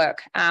open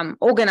network,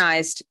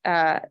 organized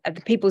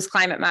the People's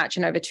Climate March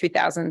in over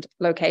 2,000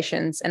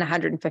 locations in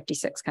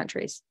 156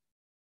 countries.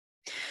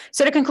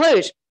 So to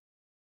conclude,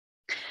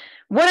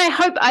 what I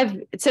hope I've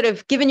sort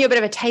of given you a bit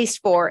of a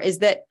taste for is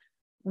that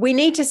we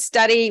need to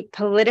study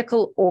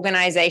political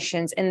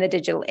organizations in the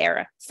digital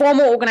era,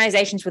 formal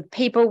organizations with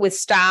people, with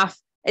staff.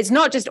 It's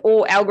not just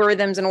all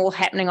algorithms and all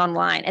happening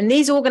online. And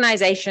these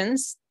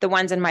organizations, the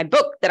ones in my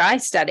book that I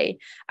study,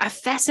 are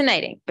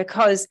fascinating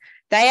because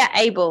they are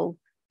able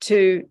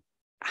to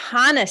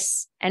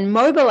harness and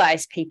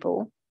mobilize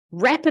people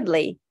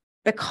rapidly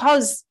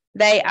because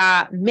they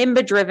are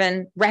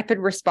member-driven, rapid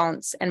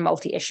response, and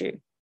multi-issue,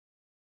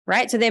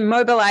 right? So they're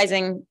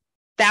mobilizing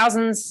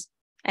thousands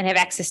and have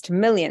access to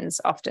millions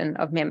often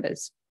of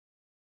members.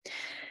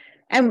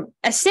 And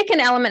a second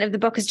element of the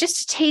book is just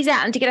to tease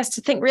out and to get us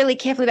to think really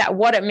carefully about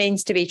what it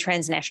means to be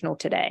transnational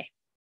today.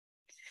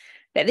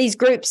 That these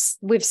groups,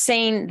 we've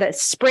seen the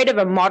spread of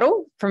a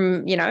model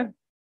from, the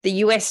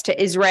US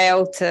to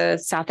Israel to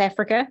South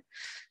Africa.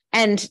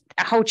 And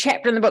a whole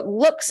chapter in the book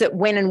looks at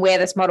when and where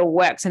this model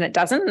works and it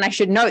doesn't. And I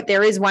should note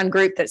there is one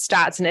group that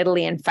starts in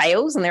Italy and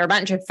fails, and there are a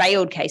bunch of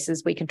failed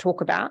cases we can talk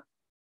about.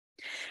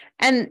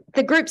 And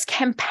the groups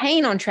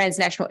campaign on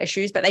transnational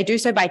issues, but they do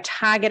so by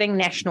targeting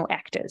national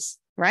actors,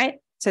 right?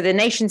 So the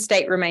nation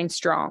state remains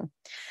strong.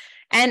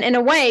 And in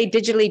a way,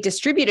 digitally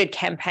distributed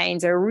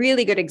campaigns are a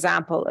really good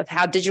example of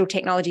how digital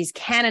technologies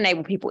can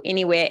enable people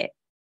anywhere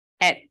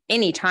at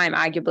any time,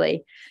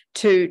 arguably,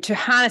 to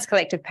harness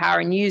collective power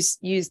and use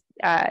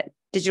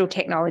digital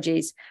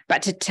technologies,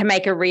 but to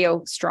make a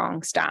real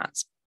strong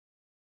stance.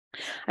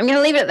 I'm going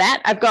to leave it at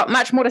that. I've got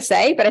much more to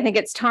say, but I think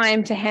it's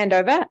time to hand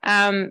over.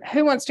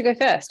 Who wants to go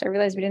first? I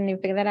realized we didn't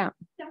even figure that out.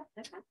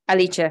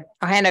 Alicia,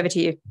 I'll hand over to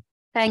you.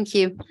 Thank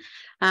you.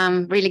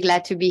 I'm really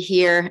glad to be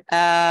here.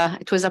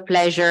 It was a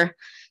pleasure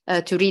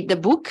to read the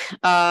book.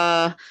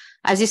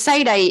 As you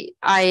said,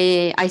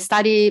 I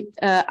study,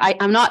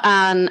 I'm not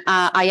an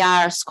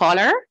IR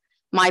scholar.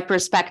 My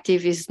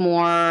perspective is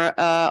more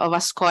of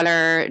a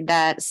scholar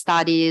that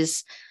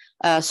studies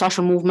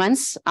social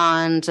movements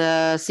and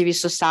civil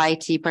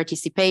society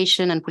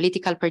participation and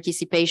political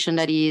participation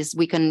that is,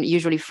 we can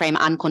usually frame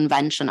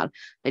unconventional,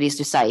 that is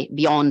to say,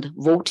 beyond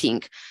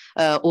voting,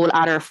 all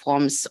other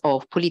forms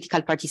of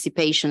political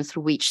participation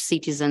through which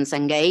citizens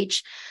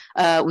engage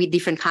with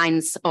different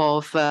kinds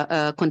of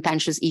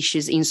contentious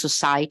issues in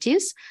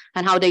societies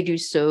and how they do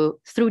so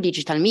through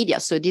digital media.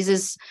 So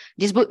this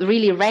book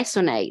really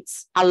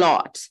resonates a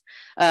lot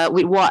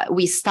with what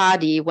we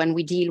study when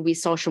we deal with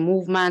social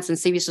movements and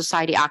civil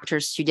society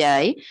actors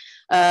today.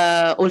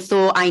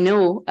 Although I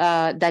know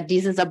that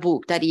this is a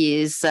book that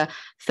is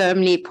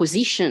firmly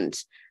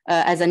positioned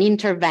as an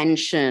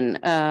intervention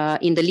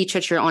in the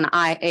literature on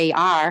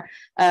AR,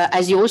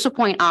 as you also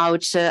point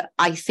out,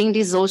 I think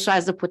this also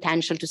has the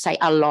potential to say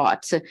a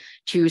lot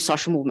to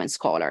social movement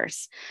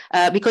scholars,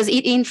 because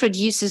it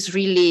introduces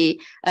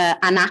really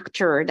an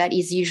actor that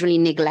is usually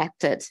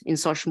neglected in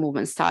social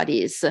movement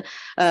studies.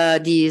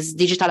 These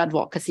digital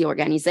advocacy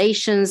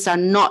organizations are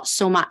not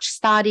so much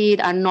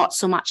studied, are not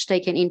so much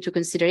taken into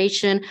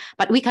consideration,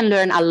 but we can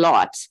learn a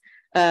lot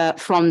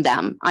from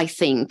them, I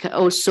think,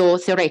 also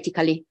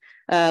theoretically.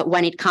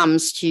 When it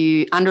comes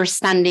to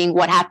understanding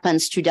what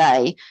happens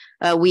today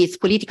with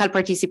political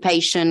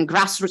participation,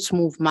 grassroots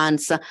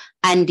movements,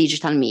 and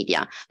digital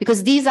media,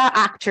 because these are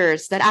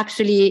actors that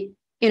actually,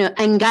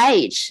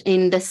 engage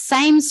in the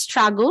same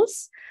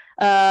struggles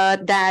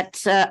that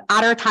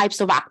other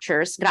types of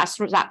actors,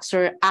 grassroots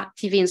actors,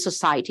 active in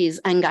societies,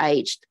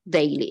 engaged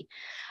daily.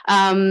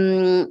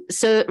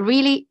 So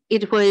really,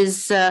 it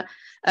was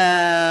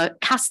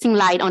casting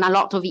light on a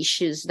lot of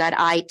issues that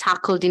I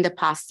tackled in the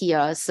past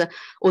years,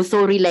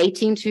 also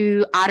relating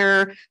to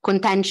other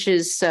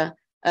contentious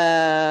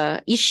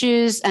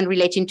issues and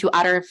relating to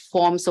other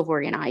forms of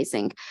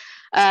organizing.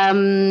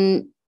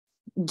 Given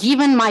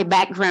my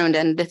background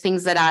and the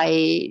things that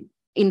I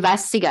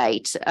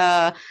investigate,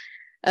 there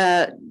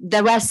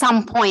were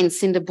some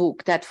points in the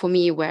book that for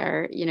me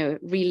were,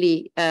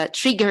 really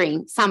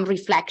triggering some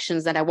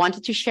reflections that I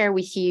wanted to share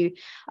with you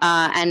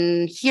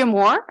and hear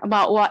more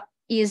about what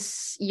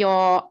is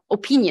your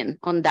opinion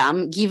on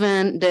them,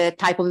 given the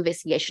type of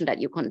investigation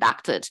that you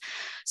conducted.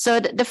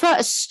 So the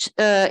first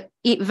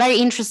very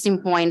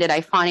interesting point that I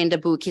found in the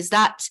book is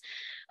that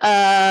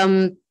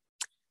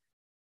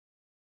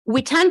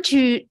we tend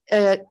to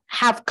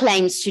have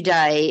claims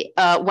today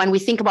when we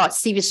think about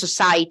civil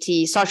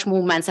society, social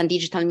movements, and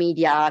digital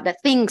media,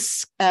 that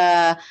things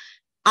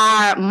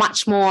are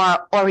much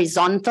more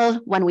horizontal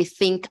when we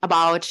think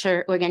about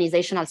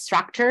organizational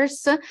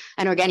structures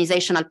and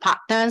organizational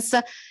patterns,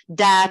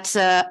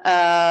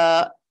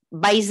 that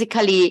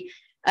basically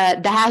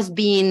there has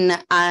been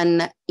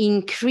an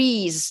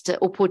increasing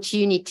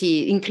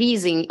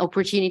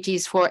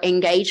opportunities for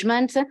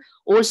engagement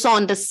also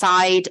on the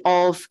side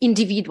of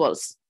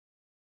individuals.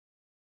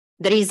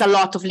 There is a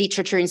lot of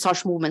literature in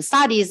social movement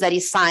studies that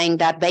is saying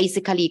that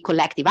basically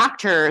collective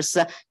actors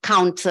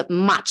count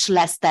much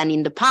less than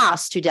in the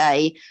past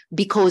today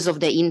because of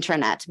the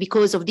internet,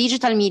 because of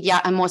digital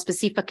media, and more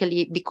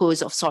specifically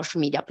because of social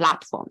media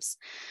platforms.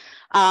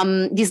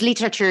 This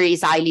literature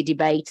is highly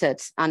debated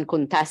and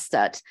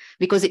contested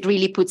because it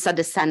really puts at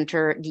the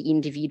center the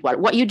individual.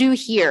 What you do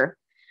here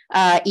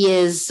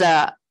is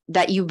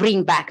that you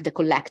bring back the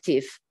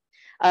collective,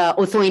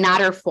 although in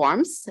other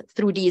forms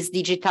through these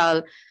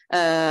digital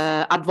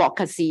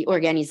advocacy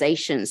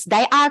organizations.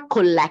 They are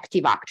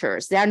collective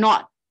actors. They are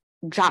not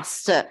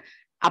just a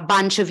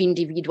bunch of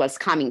individuals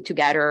coming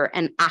together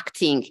and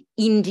acting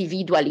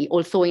individually,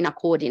 also in a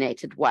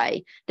coordinated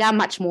way. They are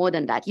much more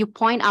than that. You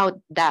point out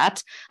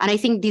that, and I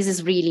think this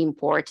is really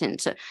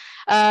important.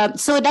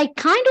 So they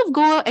kind of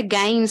go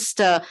against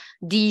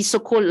the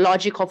so-called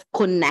logic of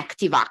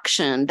connective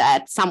action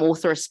that some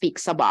author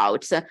speaks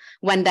about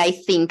when they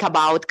think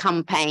about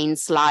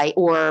campaigns like,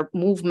 or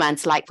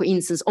movements like, for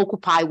instance,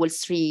 Occupy Wall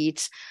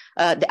Street,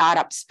 the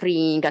Arab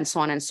Spring, and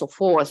so on and so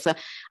forth.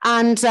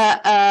 And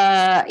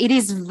it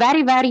is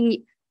very,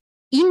 very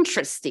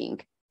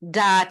interesting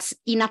that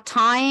in a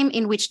time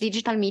in which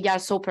digital media are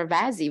so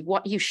pervasive,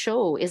 what you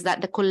show is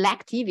that the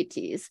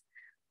collectivities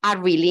are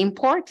really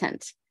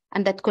important,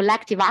 and that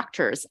collective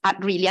actors are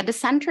really at the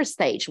center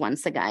stage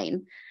once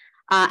again.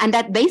 And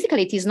that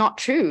basically it is not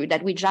true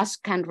that we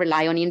just can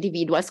rely on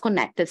individuals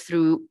connected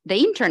through the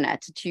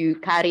internet to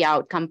carry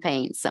out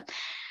campaigns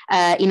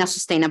in a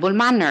sustainable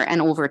manner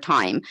and over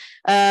time.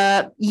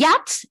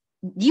 Yet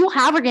you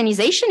have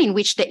organization in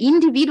which the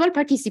individual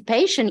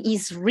participation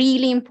is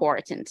really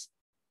important.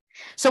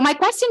 So my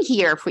question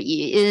here for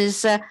you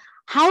is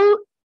how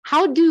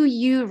do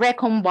you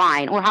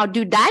recombine, or how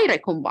do they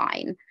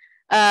recombine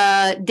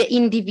the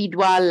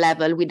individual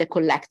level with the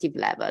collective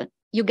level?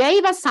 You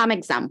gave us some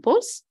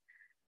examples,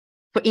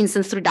 for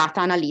instance, through data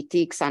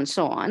analytics and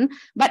so on,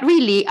 but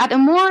really at a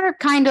more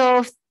kind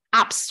of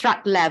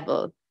abstract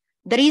level,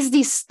 there is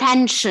this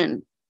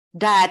tension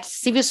that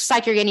civil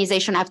society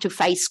organizations have to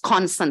face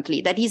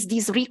constantly. That is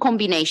this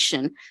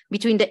recombination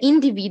between the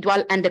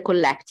individual and the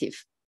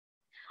collective.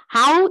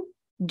 How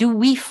do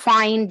we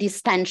find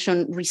this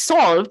tension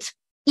resolved,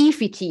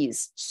 if it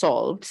is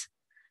solved,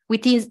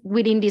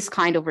 within this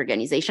kind of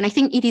organization? I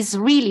think it is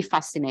really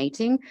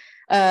fascinating.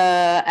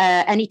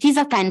 And it is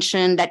a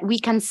tension that we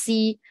can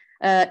see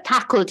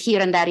tackled here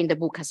and there in the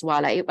book as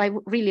well. I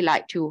would really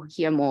like to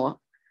hear more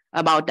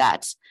about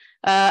that.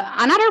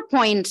 Another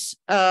point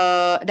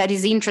that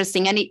is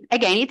interesting, and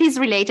it is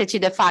related to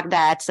the fact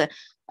that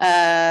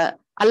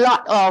a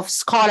lot of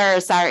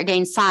scholars are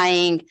again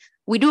saying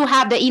we do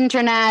have the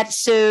internet,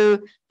 so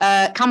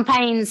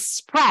campaigns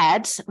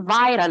spread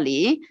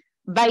virally,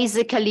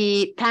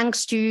 basically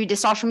thanks to the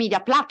social media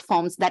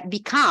platforms that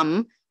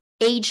become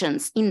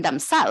agents in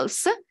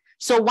themselves.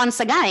 So once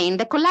again,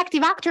 the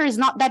collective actor is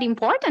not that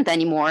important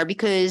anymore,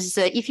 because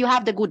if you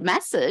have the good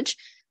message,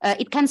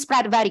 it can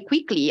spread very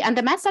quickly. And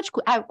the message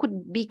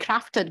could be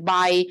crafted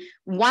by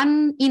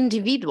one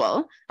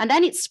individual, and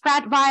then it's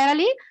spread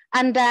virally,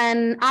 and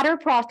then other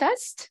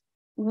protests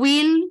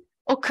will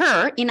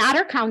occur in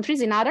other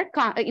countries, in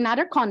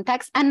other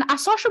contexts, and a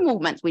social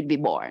movement will be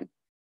born.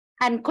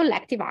 And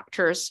collective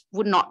actors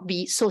would not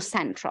be so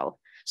central.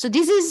 So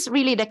this is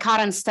really the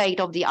current state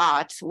of the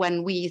art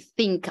when we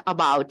think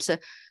about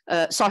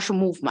social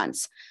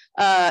movements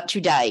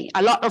today.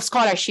 A lot of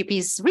scholarship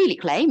is really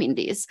claiming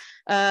this.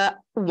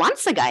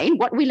 Once again,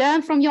 what we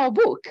learn from your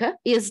book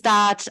is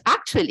that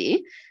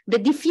actually the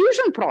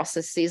diffusion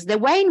processes, the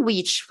way in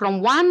which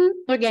from one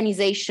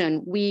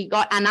organization we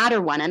got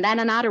another one, and then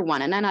another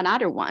one, and then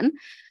another one,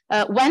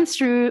 went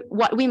through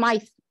what we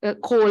might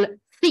call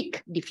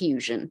thick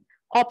diffusion,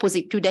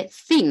 opposite to the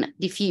thin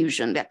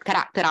diffusion that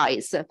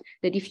characterize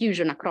the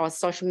diffusion across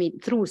social media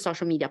through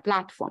social media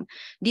platform.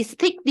 This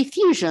thick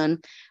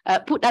diffusion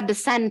put at the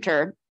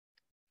center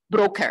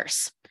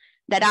brokers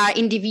that are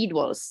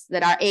individuals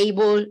that are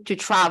able to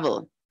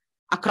travel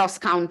across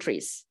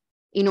countries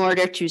in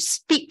order to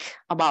speak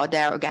about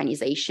their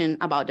organization,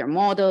 about their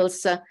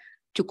models,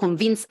 to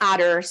convince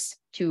others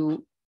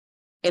to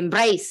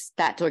embrace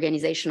that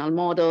organizational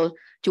model,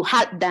 to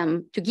help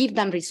them, to give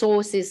them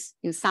resources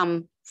in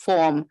some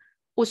form,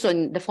 also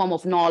in the form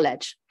of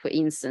knowledge, for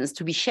instance,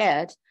 to be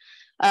shared.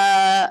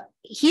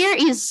 Here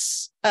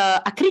is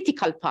a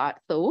critical part,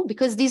 though,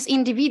 because these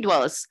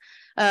individuals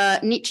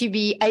need to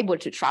be able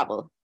to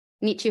travel,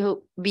 need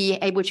to be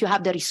able to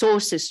have the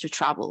resources to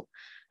travel.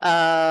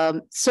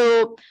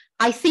 So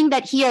I think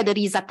that here there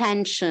is a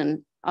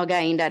tension,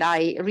 again, that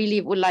I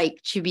really would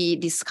like to be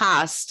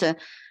discussed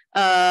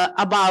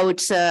about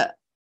the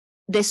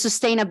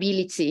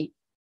sustainability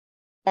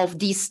of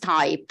this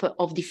type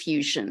of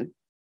diffusion.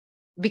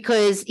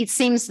 Because it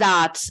seems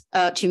that,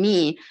 to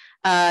me,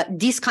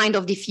 this kind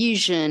of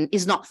diffusion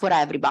is not for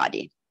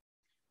everybody,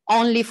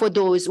 only for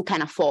those who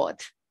can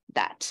afford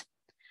that.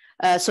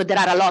 So there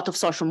are a lot of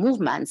social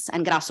movements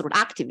and grassroots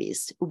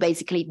activists who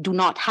basically do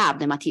not have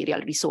the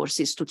material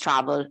resources to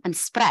travel and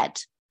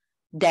spread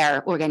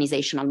their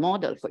organizational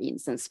model, for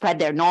instance, spread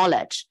their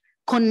knowledge,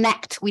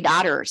 connect with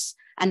others,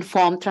 and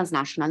form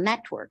transnational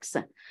networks.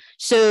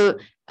 So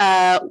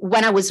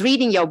when I was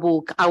reading your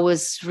book, I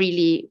was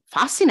really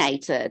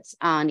fascinated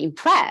and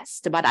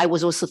impressed, but I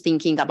was also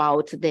thinking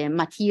about the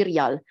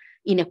material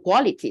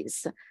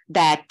inequalities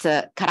that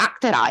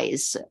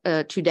characterize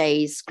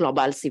today's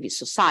global civil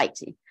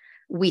society,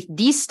 with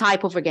this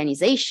type of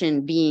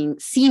organization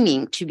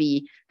seeming to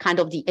be kind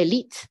of the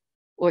elite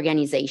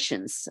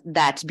organizations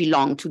that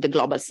belong to the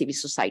global civil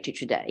society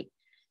today.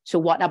 So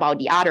what about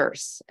the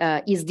others?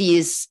 Is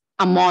this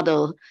a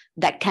model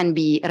that can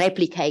be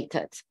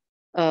replicated?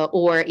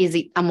 Or is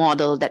it a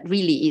model that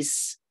really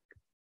is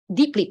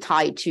deeply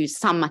tied to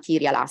some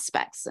material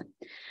aspects?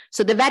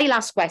 So the very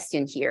last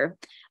question here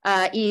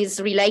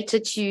is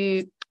related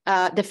to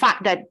the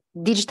fact that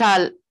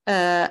digital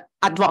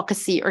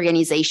advocacy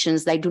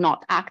organizations, they do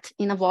not act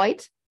in a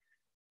void.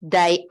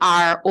 They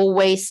are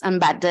always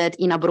embedded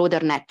in a broader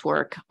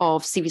network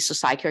of civil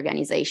society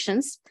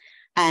organizations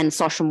and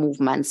social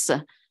movements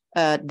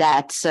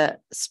that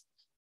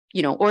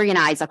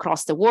organize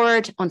across the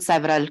world on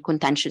several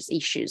contentious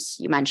issues.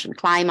 You mentioned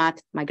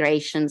climate,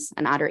 migrations,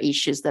 and other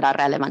issues that are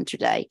relevant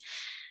today.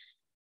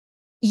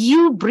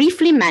 You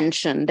briefly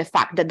mentioned the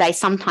fact that they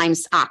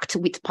sometimes act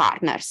with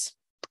partners,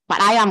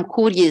 but I am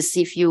curious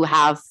if you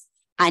have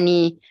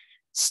any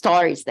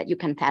stories that you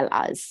can tell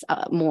us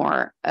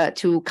more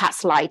to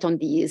cast light on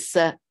these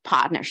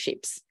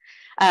partnerships.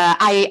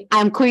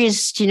 I'm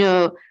curious to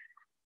know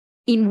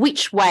in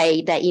which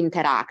way they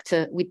interact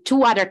with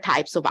two other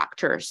types of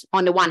actors.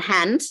 On the one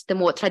hand, the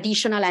more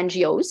traditional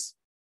NGOs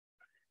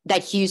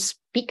that you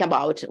speak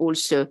about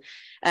also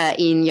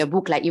in your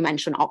book, like you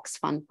mentioned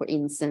Oxfam, for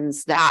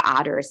instance. There are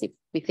others. If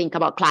we think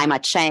about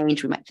climate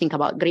change, we might think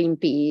about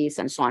Greenpeace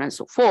and so on and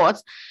so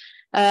forth.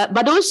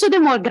 But also the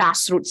more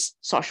grassroots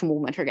social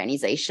movement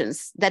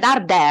organizations that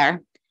are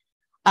there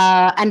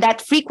and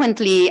that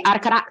frequently are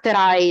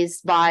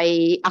characterized by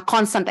a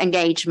constant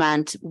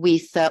engagement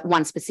with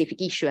one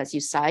specific issue, as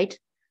you cite.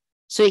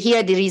 So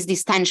here there is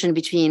this tension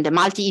between the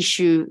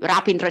multi-issue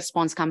rapid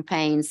response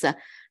campaigns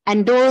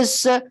and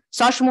those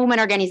social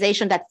movement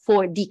organizations that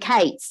for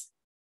decades,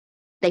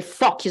 they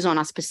focus on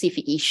a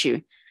specific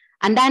issue.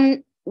 And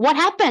then what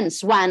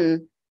happens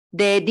when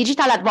the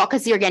digital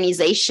advocacy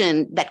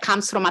organization that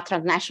comes from a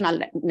transnational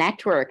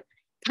network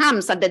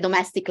comes at the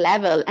domestic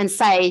level and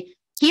say,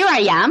 here I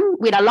am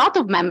with a lot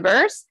of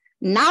members,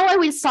 now I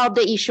will solve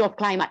the issue of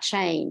climate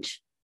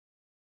change.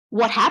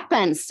 What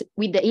happens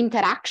with the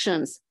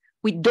interactions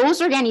with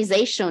those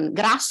organizations,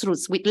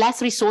 grassroots, with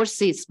less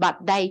resources,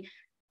 but they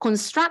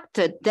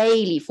constructed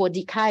daily for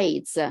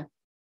decades, a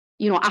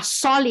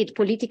solid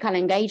political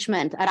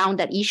engagement around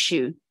that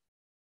issue?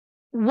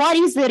 What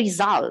is the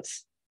result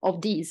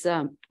of these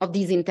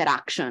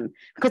interaction?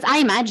 Because I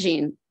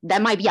imagine there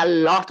might be a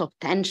lot of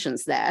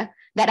tensions there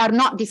that are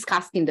not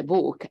discussed in the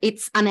book.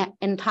 It's an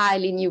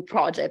entirely new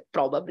project,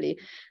 probably,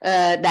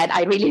 that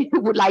I really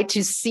would like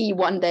to see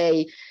one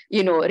day,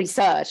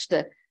 researched.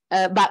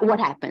 But what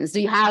happens?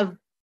 Do you have,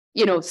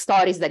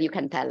 stories that you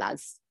can tell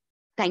us?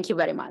 Thank you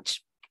very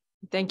much.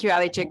 Thank you,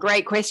 Alicia.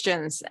 Great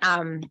questions.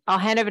 I'll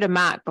hand over to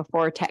Mark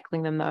before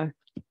tackling them, though.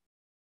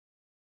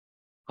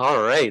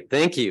 All right,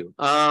 thank you.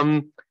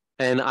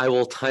 And I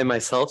will time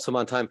myself, so I'm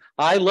on time.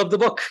 I love the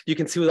book. You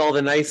can see with all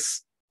the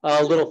nice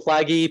little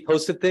flaggy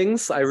posted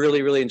things. I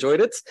really, really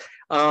enjoyed it.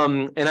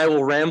 And I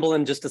will ramble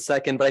in just a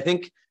second, but I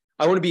think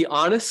I want to be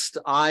honest.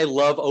 I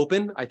love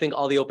open. I think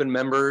all the open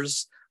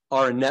members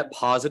are a net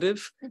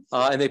positive,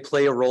 and they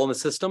play a role in the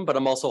system, but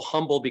I'm also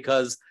humble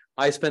because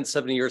I spent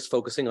 7 years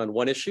focusing on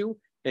one issue.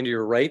 And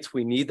you're right,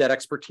 we need that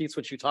expertise,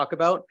 which you talk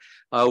about.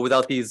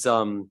 Without these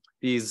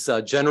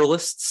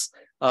generalists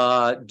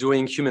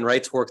doing human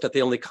rights work, that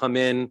they only come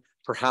in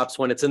perhaps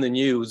when it's in the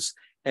news.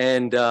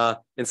 And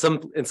in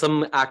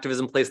some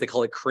activism place, they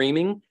call it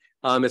creaming.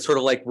 It's sort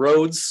of like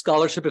Rhodes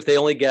Scholarship. If they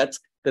only get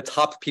the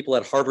top people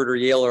at Harvard or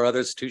Yale or other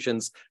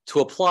institutions to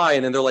apply,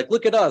 and then they're like,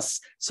 look at us,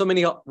 so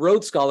many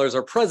Rhodes Scholars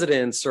are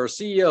presidents or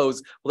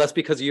CEOs. Well, that's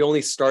because you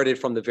only started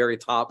from the very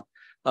top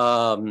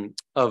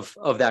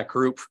of that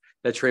group,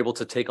 that you're able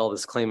to take all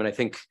this claim. And I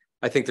think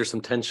there's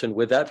some tension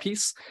with that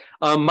piece.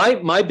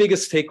 My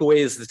biggest takeaway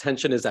is the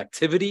tension is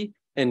activity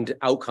and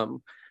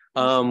outcome,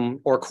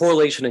 or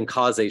correlation and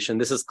causation.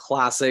 This is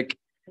classic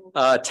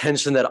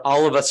tension that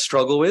all of us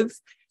struggle with.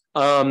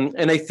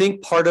 And I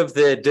think part of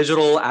the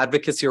digital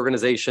advocacy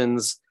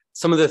organizations,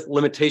 some of the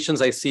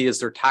limitations I see is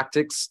their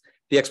tactics,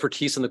 the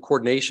expertise, and the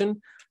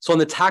coordination. So on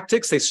the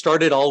tactics, they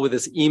started all with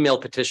this email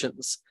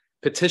petitions.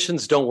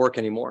 Petitions don't work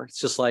anymore. It's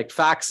just like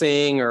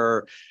faxing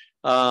or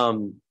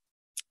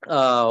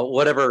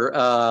whatever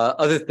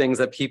other things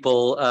that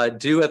people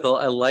do at the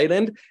light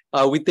end.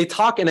 They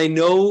talk, and I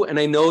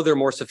know they're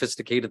more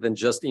sophisticated than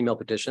just email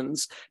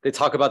petitions. They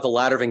talk about the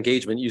ladder of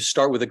engagement. You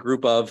start with a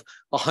group of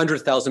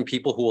 100,000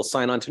 people who will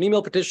sign on to an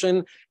email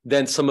petition.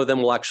 Then some of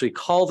them will actually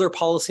call their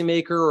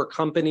policymaker or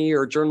company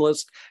or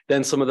journalist.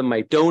 Then some of them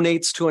might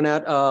donate to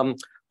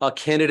a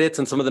candidate,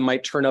 and some of them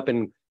might turn up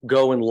and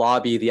go and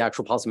lobby the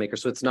actual policymaker.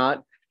 So it's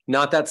not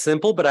that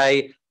simple, but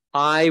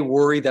I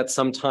worry that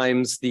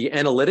sometimes the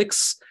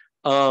analytics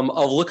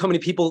of look how many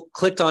people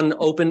clicked on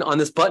open on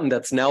this button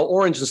that's now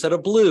orange instead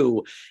of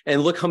blue,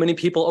 and look how many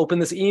people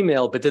opened this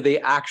email, but did they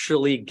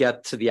actually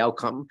get to the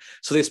outcome?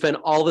 So they spend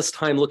all this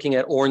time looking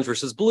at orange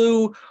versus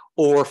blue,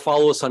 or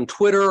follow us on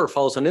Twitter or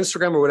follow us on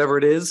Instagram or whatever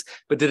it is,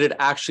 but did it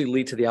actually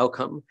lead to the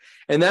outcome?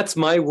 And that's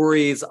my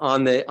worries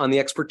on the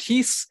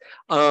expertise.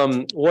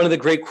 One of the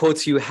great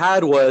quotes you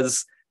had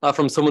was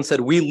from someone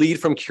said, "We lead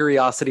from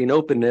curiosity and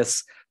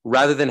openness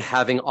rather than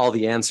having all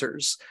the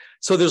answers."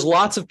 So there's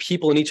lots of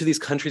people in each of these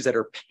countries that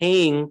are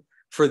paying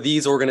for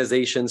these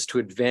organizations to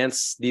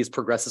advance these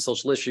progressive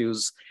social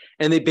issues.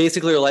 And they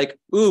basically are like,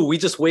 ooh, we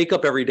just wake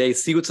up every day,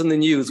 see what's in the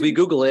news, we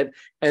Google it,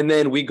 and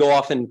then we go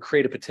off and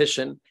create a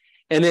petition.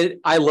 And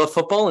I love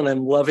football, and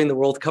I'm loving the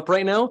World Cup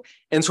right now.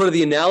 And sort of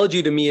the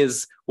analogy to me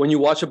is when you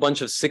watch a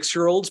bunch of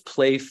 6-year-olds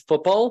play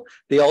football,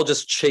 they all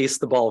just chase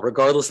the ball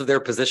regardless of their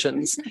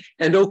positions.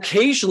 And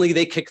occasionally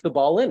they kick the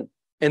ball in.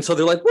 And so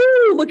they're like,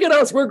 woo, look at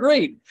us, we're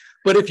great.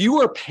 But if you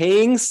are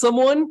paying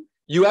someone,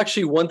 you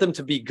actually want them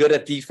to be good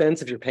at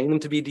defense. If you're paying them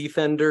to be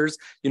defenders,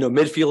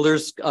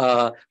 midfielders,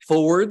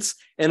 forwards.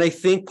 And I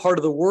think part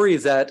of the worry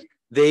is that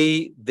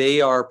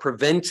they are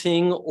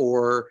preventing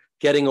or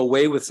getting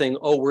away with saying,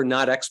 oh, we're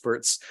not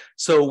experts.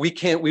 So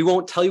we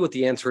won't tell you what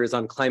the answer is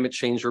on climate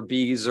change or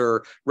bees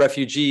or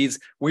refugees.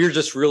 We're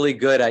just really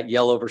good at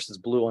yellow versus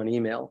blue on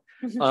email,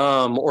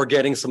 or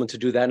getting someone to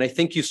do that. And I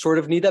think you sort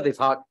of need that.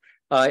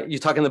 You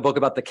talk in the book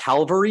about the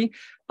cavalry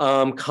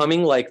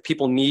coming, like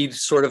people need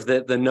sort of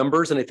the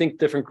numbers. And I think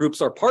different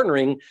groups are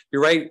partnering.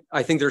 You're right.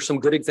 I think there's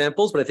some good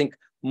examples, but I think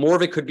more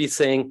of it could be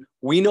saying,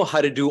 we know how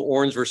to do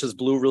orange versus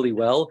blue really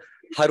well.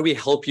 How do we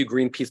help you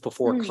Greenpeace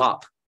before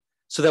COP?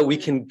 So that we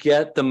can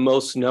get the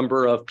most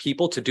number of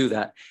people to do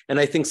that. And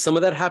I think some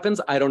of that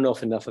happens. I don't know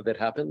if enough of it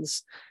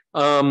happens.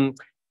 And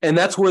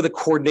that's where the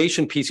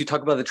coordination piece, you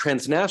talk about the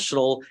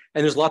transnational,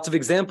 and there's lots of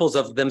examples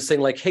of them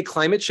saying like, hey,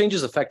 climate change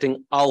is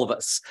affecting all of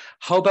us.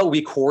 How about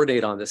we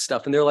coordinate on this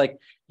stuff? And they're like,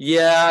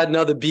 yeah,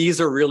 no, the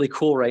bees are really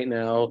cool right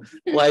now.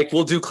 Like,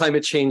 we'll do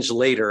climate change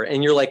later.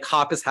 And you're like,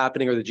 COP is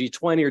happening, or the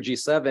G20 or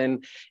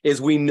G7,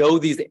 is we know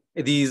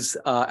these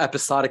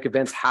episodic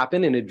events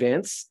happen in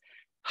advance.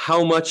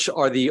 How much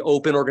are the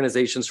open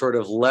organizations sort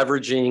of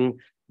leveraging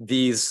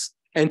these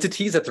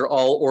entities that they're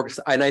all,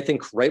 and I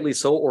think rightly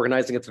so,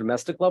 organizing at the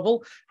domestic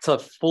level to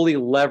fully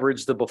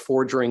leverage the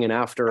before, during, and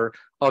after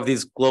of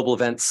these global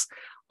events?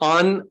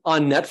 On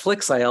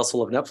Netflix, I also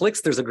love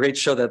Netflix. There's a great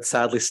show that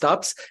sadly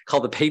stops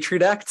called The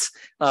Patriot Act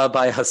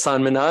by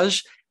Hassan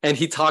Minhaj. And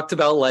he talked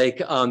about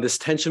like this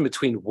tension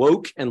between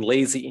woke and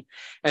lazy.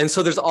 And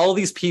so there's all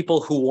these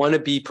people who want to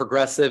be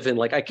progressive and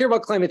like, I care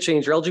about climate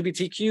change or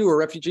LGBTQ or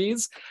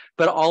refugees,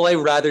 but all I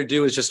rather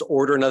do is just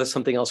order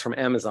something else from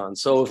Amazon.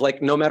 So if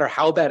like, no matter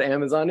how bad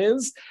Amazon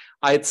is,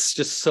 It's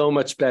just so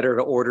much better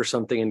to order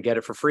something and get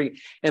it for free.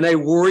 And I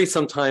worry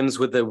sometimes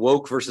with the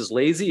woke versus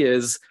lazy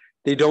is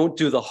they don't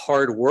do the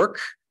hard work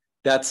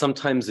that's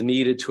sometimes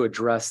needed to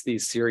address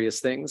these serious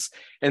things.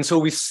 And so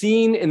we've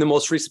seen in the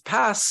most recent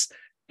past,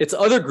 it's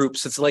other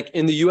groups. It's like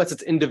in the US,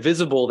 it's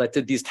Indivisible that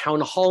did these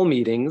town hall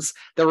meetings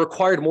that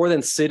required more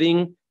than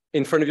sitting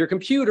in front of your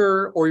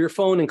computer or your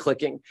phone and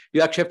clicking.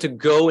 You actually have to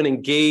go and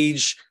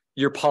engage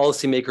your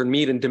policymaker and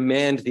meet and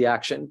demand the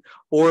action.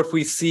 Or if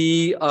we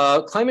see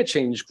climate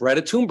change,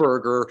 Greta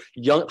Thunberg or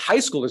young high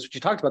schoolers, which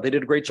you talked about, they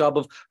did a great job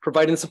of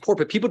providing support,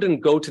 but people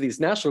didn't go to these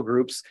national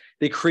groups.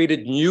 They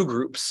created new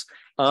groups.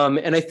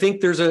 And I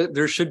think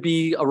there should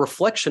be a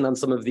reflection on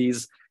some of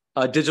these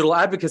digital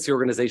advocacy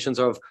organizations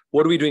of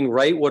what are we doing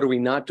right, what are we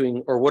not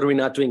doing, or what are we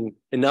not doing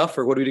enough,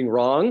 or what are we doing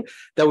wrong,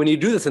 that when you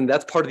do this, and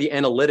that's part of the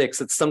analytics,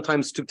 it's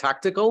sometimes too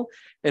tactical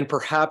and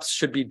perhaps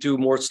should be do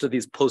more to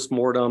these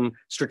post-mortem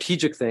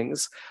strategic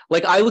things.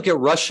 Like I look at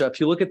Russia, if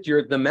you look at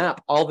the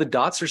map, all the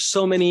dots, there's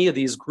so many of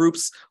these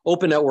groups,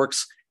 open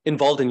networks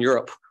involved in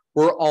Europe.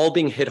 We're all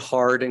being hit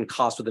hard in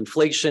cost with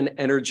inflation,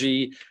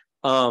 energy.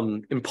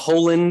 In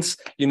Poland,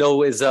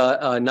 is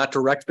not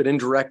direct but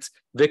indirect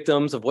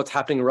victims of what's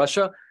happening in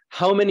Russia.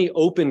 How many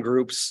open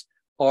groups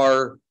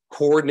are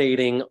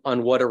coordinating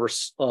on what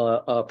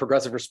a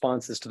progressive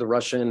response is to the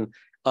Russian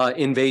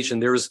invasion?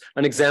 There's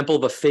an example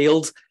of a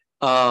failed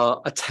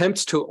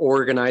attempt to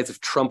organize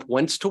if Trump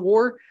went to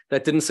war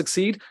that didn't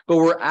succeed, but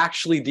we're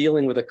actually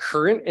dealing with a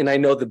current, and I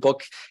know the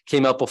book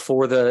came out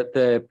before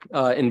the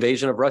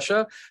invasion of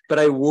Russia, but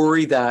I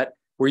worry that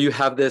where you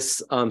have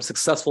this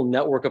successful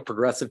network of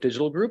progressive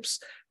digital groups,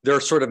 they're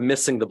sort of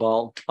missing the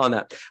ball on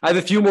that. I have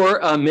a few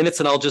more minutes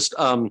and I'll just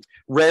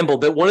ramble,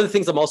 but one of the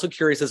things I'm also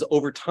curious is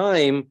over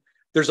time,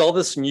 there's all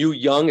this new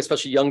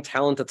especially young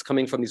talent that's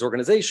coming from these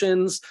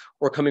organizations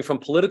or coming from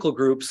political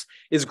groups.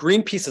 Is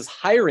Greenpeace is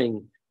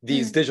hiring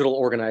these digital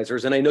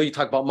organizers? And I know you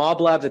talk about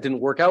Mob Lab that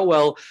didn't work out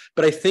well,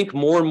 but I think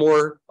more and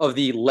more of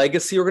the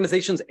legacy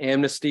organizations,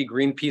 Amnesty,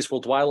 Greenpeace,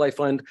 World Wildlife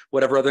Fund,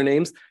 whatever other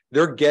names,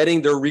 they're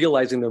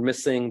realizing they're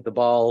missing the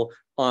ball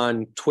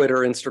on Twitter,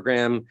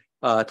 Instagram,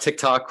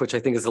 TikTok, which I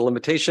think is a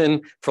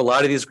limitation for a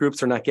lot of these groups.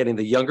 They're not getting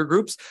the younger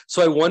groups.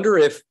 So I wonder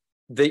if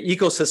the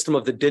ecosystem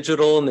of the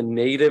digital and the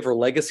native or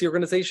legacy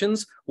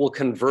organizations will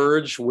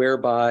converge,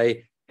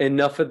 whereby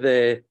enough of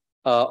the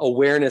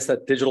awareness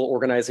that digital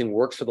organizing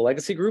works for the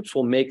legacy groups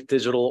will make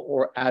digital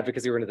or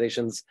advocacy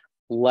organizations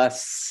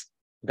less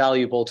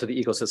valuable to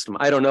the ecosystem.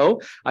 I don't know.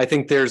 I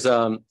think there's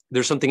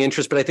something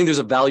interesting, but I think there's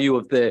a value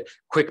of the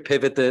quick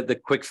pivot, the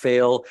quick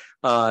fail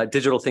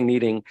digital thing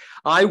needing.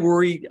 I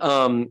worry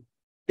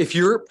if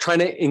you're trying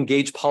to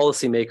engage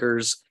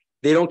policymakers,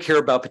 they don't care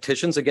about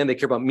petitions. Again, they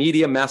care about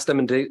media, mass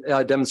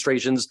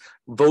demonstrations,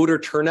 voter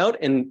turnout,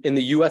 and in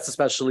the US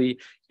especially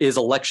is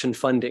election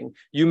funding.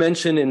 You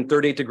mentioned in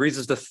 38 Degrees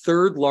is the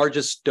third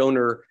largest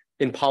donor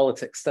in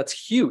politics. That's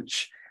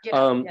huge.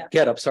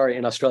 Get Up,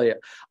 in Australia.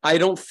 I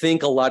don't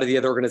think a lot of the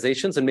other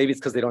organizations, and maybe it's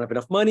because they don't have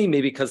enough money,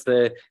 maybe because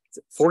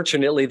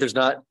fortunately there's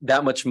not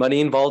that much money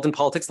involved in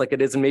politics like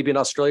it is in maybe in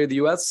Australia or the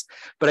US,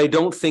 but I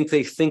don't think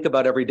they think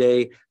about every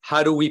day,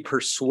 how do we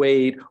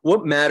persuade,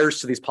 what matters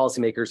to these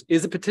policymakers?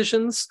 Is it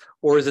petitions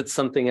or is it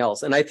something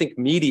else? And I think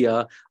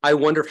media, I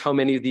wonder how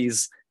many of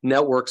these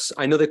networks,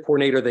 I know they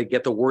coordinate or they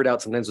get the word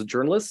out sometimes with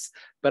journalists,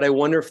 but I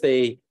wonder if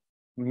they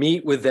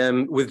meet with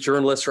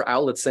journalists or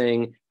outlets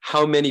saying,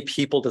 how many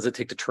people does it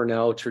take to turn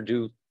out or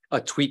do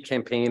a tweet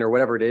campaign or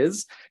whatever it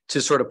is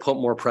to sort of put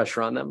more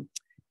pressure on them?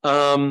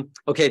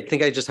 Okay, I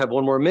think I just have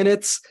one more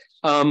minute.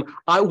 One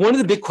of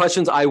the big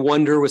questions I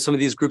wonder with some of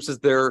these groups is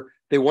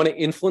they want to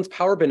influence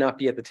power but not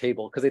be at the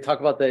table, because you talk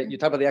about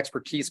the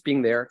expertise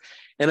being there.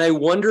 And I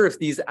wonder if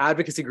these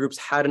advocacy groups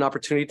had an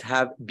opportunity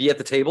to be at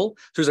the table.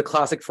 So there's a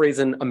classic phrase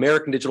in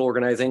American digital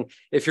organizing,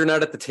 if you're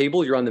not at the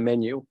table, you're on the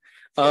menu.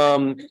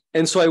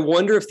 And so I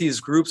wonder if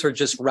these groups are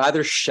just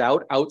rather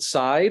shout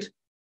outside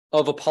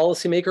of a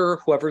policymaker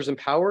or whoever's in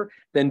power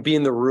than be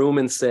in the room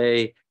and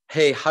say,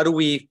 hey, how do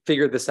we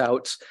figure this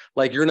out?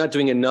 Like, you're not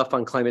doing enough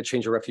on climate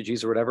change or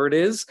refugees or whatever it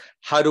is.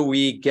 How do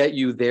we get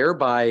you there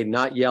by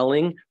not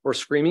yelling or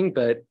screaming,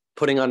 but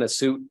putting on a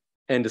suit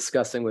and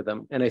discussing with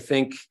them? And I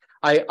think,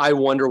 I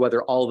wonder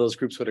whether all of those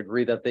groups would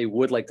agree that they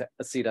would like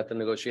a seat at the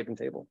negotiating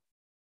table.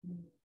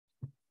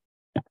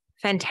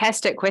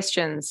 Fantastic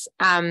questions.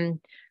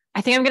 I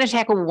think I'm going to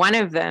tackle one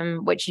of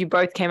them, which you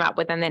both came up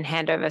with, and then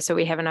hand over so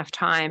we have enough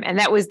time. And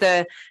that was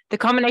the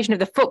combination of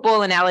the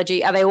football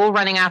analogy. Are they all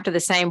running after the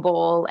same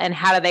ball? And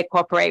how do they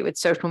cooperate with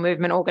social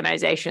movement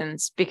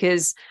organizations?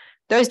 Because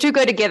those two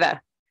go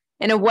together.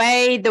 In a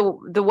way, the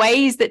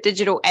ways that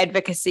digital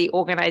advocacy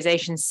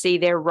organizations see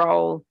their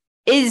role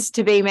is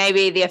to be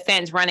maybe the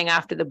offense running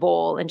after the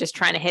ball and just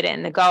trying to hit it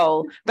in the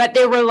goal. But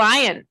they're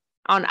reliant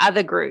on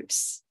other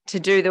groups to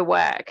do the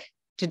work,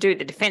 to do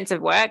the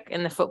defensive work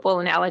in the football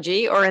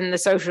analogy, or in the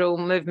social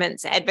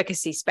movements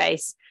advocacy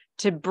space,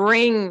 to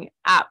bring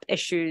up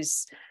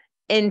issues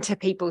into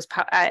people's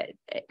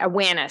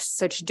awareness.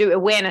 So to do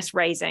awareness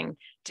raising,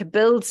 to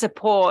build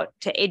support,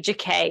 to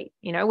educate,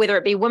 whether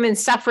it be women's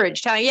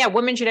suffrage, telling,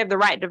 women should have the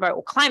right to vote,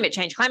 or climate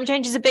change. Climate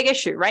change is a big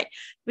issue, right?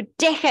 With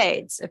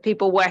decades of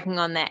people working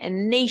on that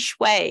in niche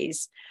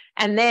ways.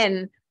 And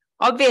then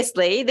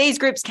obviously these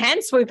groups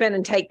can swoop in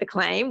and take the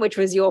claim, which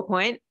was your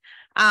point.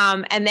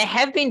 And there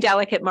have been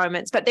delicate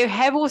moments, but there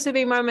have also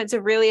been moments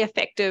of really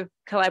effective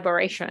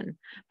collaboration,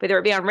 whether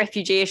it be on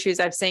refugee issues.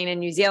 I've seen in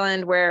New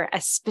Zealand where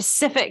a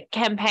specific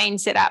campaign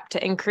set up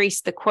to increase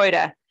the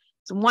quota.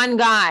 It's one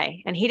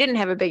guy, and he didn't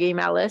have a big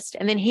email list,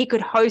 and then he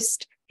could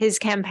host his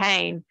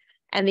campaign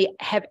and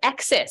have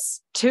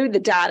access to the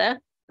data,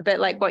 a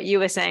bit like what you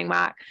were saying,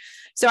 Mark.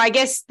 So I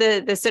guess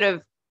the sort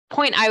of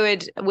point I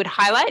would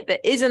highlight that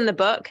is in the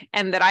book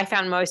and that I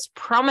found most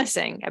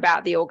promising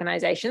about the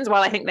organizations,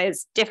 while I think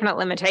there's definite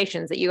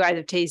limitations that you guys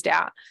have teased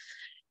out,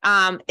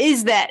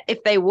 is that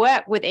if they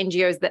work with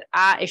NGOs that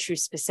are issue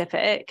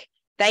specific,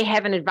 they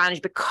have an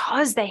advantage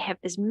because they have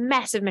this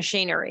massive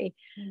machinery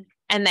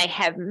and they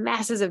have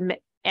masses of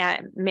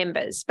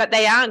members, but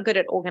they aren't good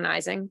at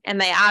organizing,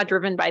 and they are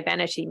driven by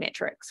vanity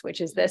metrics,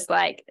 which is this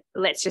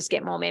let's just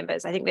get more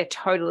members. I think they're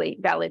totally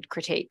valid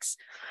critiques.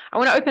 I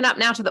want to open up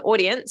now to the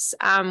audience.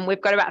 We've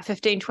got about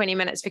 15-20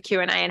 minutes for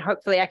Q&A, and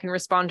hopefully I can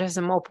respond to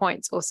some more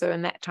points also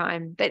in that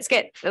time. Let's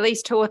get at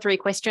least 2 or 3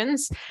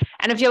 questions.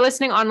 And if you're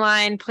listening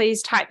online,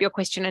 please type your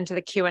question into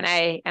the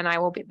Q&A and I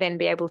will then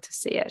be able to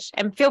see it.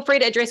 And feel free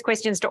to address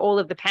questions to all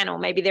of the panel.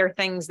 Maybe there are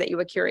things that you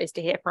were curious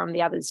to hear from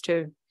the others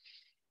too.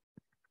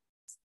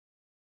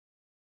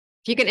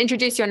 If you can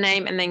introduce your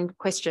name and then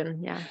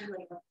question. Yeah.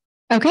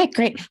 Okay,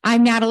 great.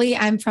 I'm Natalie.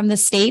 I'm from the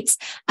States.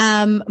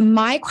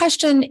 My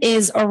question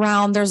is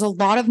around, there's a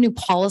lot of new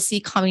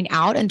policy coming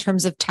out in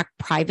terms of tech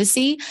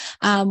privacy,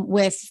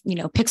 with,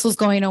 pixels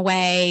going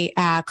away,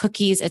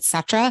 cookies,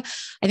 etc.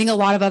 I think a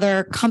lot of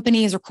other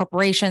companies or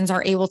corporations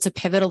are able to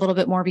pivot a little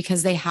bit more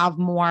because they have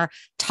more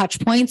touch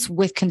points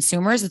with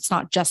consumers. It's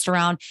not just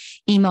around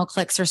email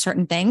clicks or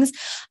certain things.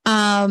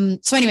 So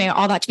anyway,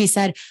 all that to be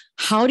said,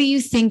 how do you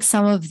think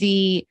some of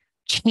the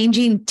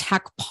changing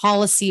tech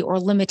policy or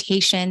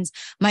limitations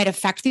might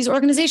affect these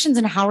organizations,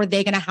 and how are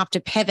they going to have to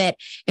pivot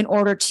in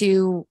order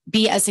to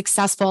be as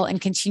successful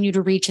and continue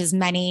to reach as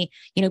many,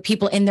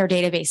 people in their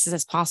databases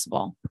as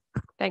possible?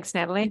 Thanks,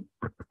 Natalie.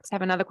 Let's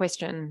have another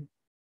question.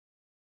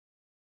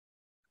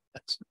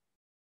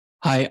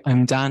 Hi,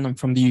 I'm Dan. I'm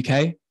from the UK.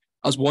 I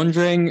was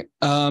wondering,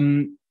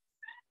 in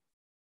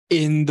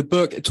the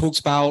book, it talks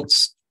about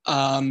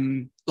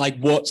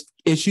what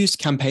issues to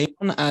campaign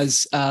on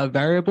as a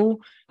variable.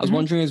 I was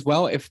wondering as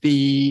well if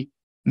the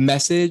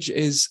message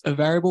is a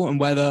variable, and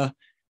whether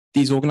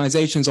these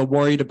organizations are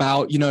worried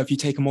about, if you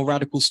take a more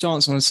radical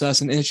stance on a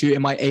certain issue,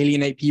 it might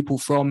alienate people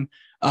from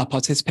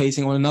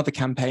participating on another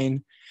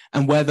campaign,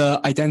 and whether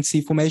identity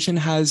formation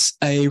has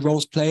a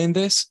role to play in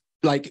this,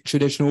 like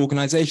traditional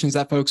organizations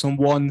that focus on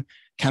one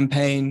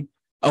campaign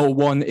or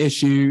one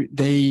issue,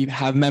 they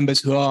have members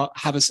who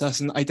have a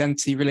certain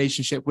identity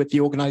relationship with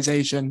the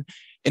organization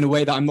in a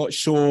way that I'm not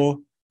sure.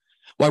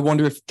 Well, I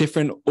wonder if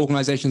different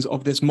organizations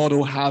of this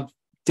model have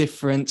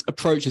different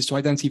approaches to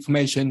identity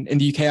formation. In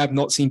the UK, I've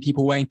not seen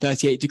people wearing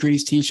 38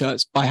 Degrees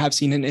t-shirts, but I have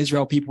seen in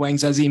Israel people wearing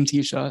Zazim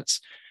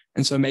t-shirts.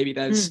 And so maybe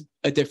there's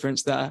a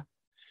difference there.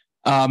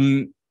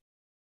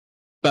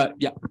 But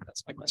yeah,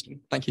 that's my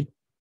question. Thank you.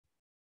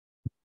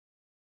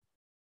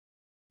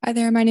 Hi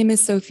there, my name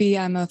is Sophie.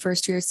 I'm a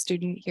first-year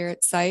student here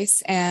at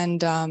SAIS, and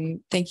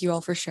thank you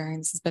all for sharing.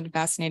 This has been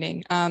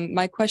fascinating.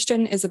 My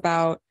question is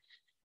about,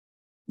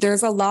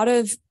 there's a lot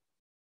of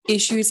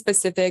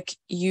issue-specific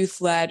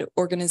youth-led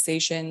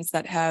organizations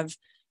that have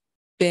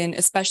been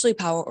especially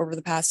powerful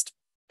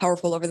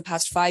over the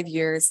past 5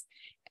 years,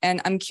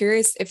 and I'm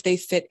curious if they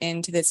fit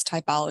into this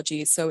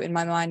typology. So in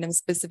my mind, I'm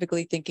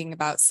specifically thinking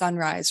about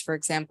Sunrise, for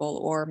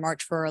example, or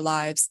March for Our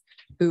Lives,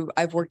 who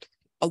I've worked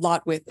a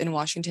lot with in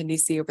Washington,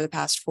 D.C. over the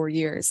past 4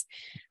 years.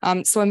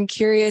 So I'm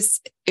curious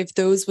if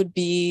those would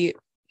be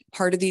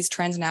part of these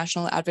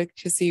transnational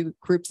advocacy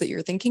groups that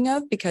you're thinking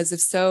of, because if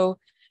so,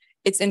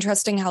 it's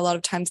interesting how a lot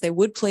of times they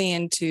would play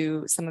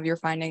into some of your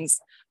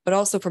findings, but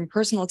also from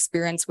personal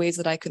experience, ways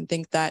that I could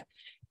think that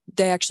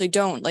they actually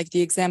don't. Like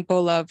the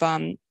example of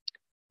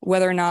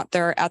whether or not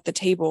they're at the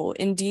table.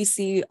 In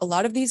DC, a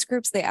lot of these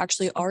groups, they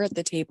actually are at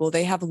the table.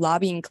 They have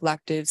lobbying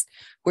collectives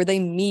where they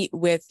meet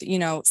with,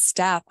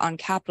 staff on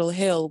Capitol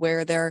Hill,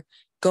 where they're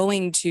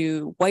going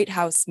to White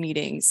House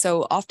meetings.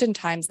 So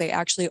oftentimes they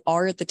actually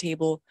are at the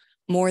table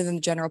more than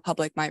the general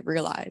public might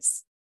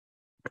realize.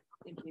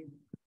 Thank you.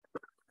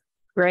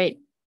 Great.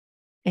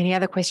 Any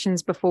other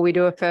questions before we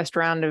do a first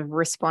round of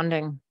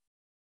responding?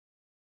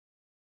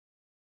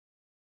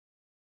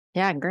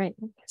 Yeah, great.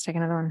 Let's take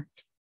another one.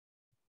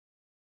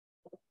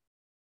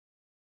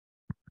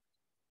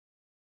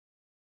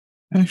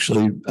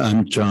 Actually,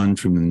 I'm John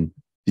from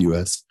the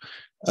US.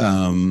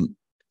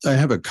 I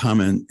have a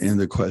comment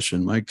and a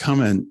question. My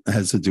comment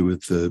has to do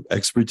with the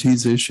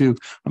expertise issue.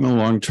 I'm a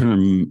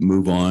long-term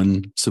move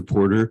on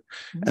supporter.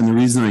 And the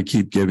reason I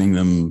keep giving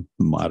them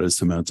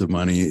modest amounts of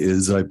money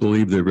is I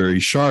believe they're very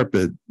sharp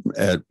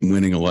at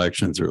winning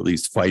elections, or at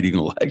least fighting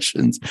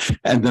elections.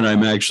 And then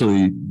I'm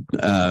actually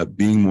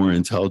being more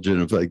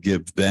intelligent if I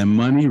give them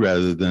money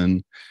rather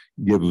than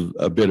give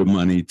a bit of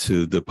money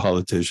to the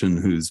politician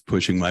who's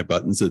pushing my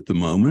buttons at the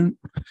moment.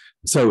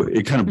 So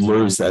it kind of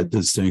blurs that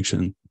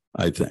distinction,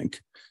 I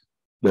think.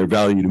 Their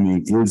value to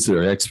me is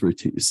their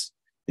expertise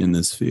in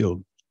this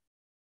field.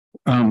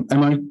 And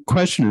my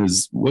question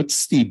is, what's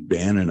Steve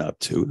Bannon up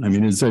to? I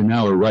mean, is there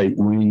now a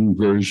right-wing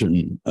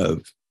version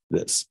of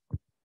this?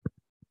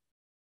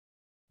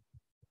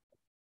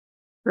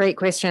 Great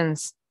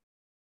questions.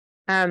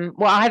 Well,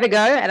 I'll have a go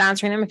at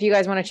answering them. If you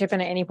guys want to chip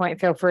in at any point,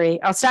 feel free.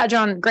 I'll start,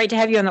 John. Great to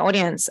have you in the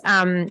audience.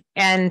 And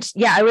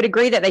yeah, I would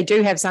agree that they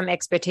do have some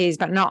expertise,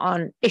 but not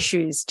on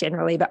issues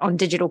generally, but on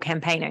digital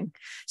campaigning.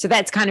 So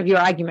that's kind of your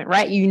argument,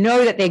 right? You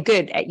know that they're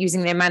good at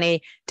using their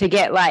money to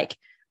get like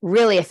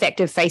really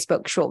effective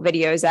Facebook short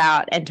videos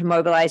out and to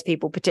mobilize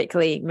people,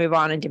 particularly Move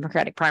On and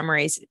Democratic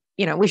primaries.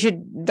 You know,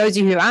 those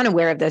of you who aren't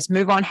aware of this,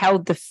 Move On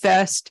held the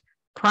first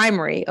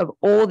primary of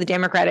all the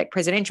Democratic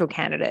presidential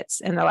candidates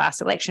in the last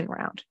election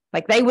round.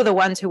 Like they were the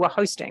ones who were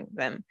hosting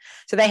them.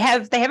 So they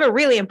have a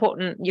really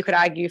important, you could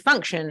argue,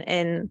 function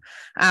in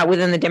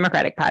within the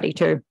Democratic Party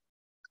too.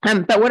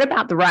 But what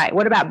about the right?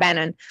 What about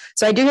Bannon?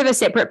 So I do have a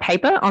separate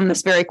paper on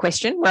this very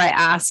question where I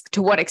ask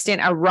to what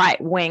extent are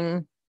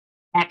right-wing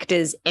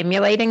actors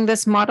emulating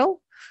this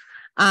model?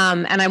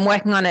 And I'm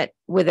working on it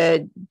with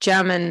a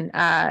German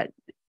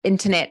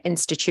internet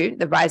institute,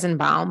 the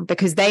Weizenbaum,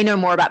 because they know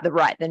more about the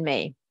right than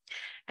me.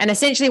 And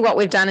essentially what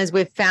we've done is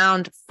we've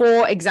found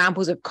 4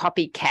 examples of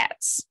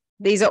copycats.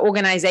 These are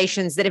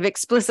organizations that have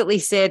explicitly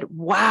said,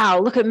 wow,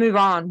 look at Move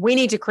On. We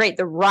need to create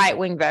the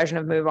right-wing version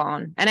of Move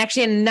On. And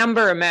actually a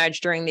number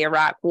emerged during the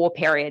Iraq war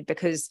period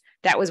because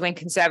that was when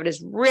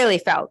conservatives really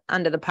felt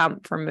under the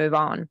pump from Move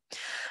On.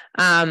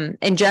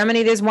 In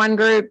Germany, there's one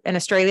group. In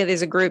Australia,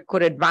 there's a group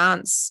called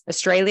Advance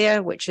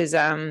Australia, which is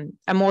a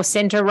more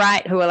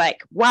center-right who are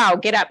like, wow,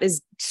 Get Up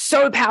is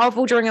so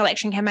powerful during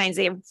election campaigns.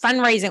 They're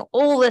fundraising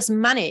all this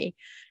money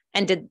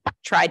and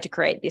tried to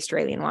create the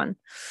Australian one.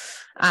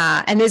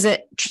 And there's an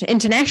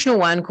international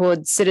one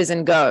called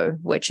Citizen Go,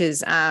 which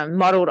is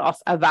modeled off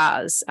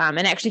Avaz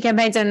and actually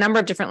campaigns in a number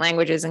of different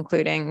languages,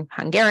 including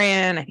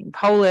Hungarian, I think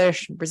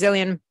Polish,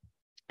 Brazilian.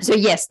 So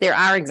yes, there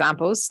are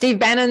examples. Steve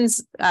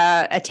Bannon's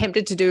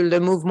attempted to do Le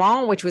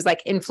Mouvement, which was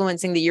like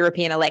influencing the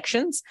European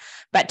elections.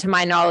 But to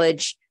my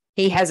knowledge,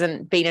 he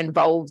hasn't been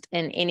involved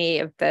in any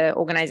of the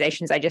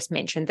organizations I just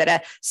mentioned that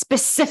are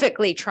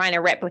specifically trying to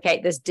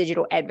replicate this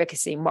digital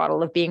advocacy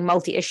model of being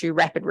multi-issue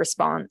rapid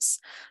response.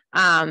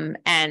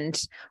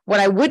 And what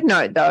I would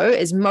note, though,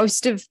 is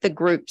most of the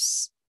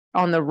groups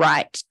on the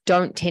right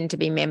don't tend to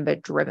be member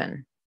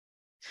driven.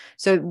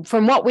 So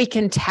from what we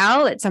can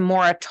tell, it's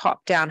more a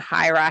top-down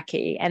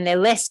hierarchy, and they're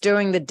less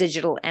doing the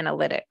digital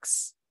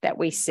analytics that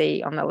we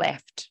see on the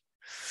left.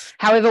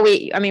 However,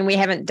 we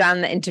haven't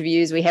done the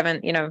interviews. We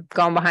haven't,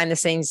 gone behind the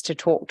scenes to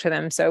talk to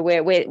them. So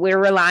we're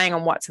relying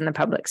on what's in the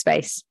public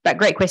space. But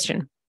great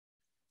question.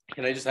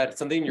 Can I just add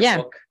something in your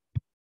book?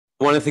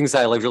 One of the things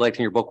I really liked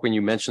in your book when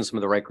you mentioned some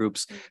of the right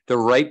groups, the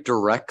right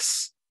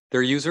directs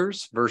their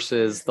users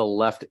versus the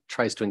left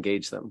tries to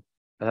engage them.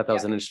 I thought that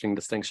was an interesting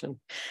distinction.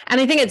 And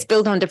I think it's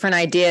built on different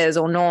ideas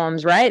or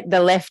norms, right?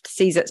 The left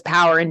sees its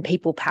power in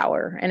people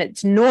power, and it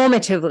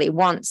normatively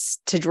wants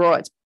to draw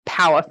its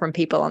power from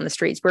people on the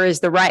streets, whereas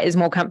the right is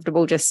more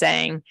comfortable just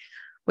saying,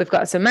 we've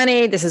got some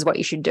money, this is what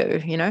you should do,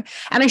 And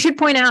I should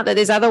point out that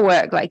there's other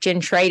work like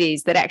Jen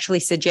Trady's that actually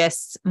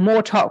suggests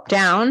more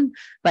top-down,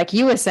 like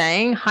you were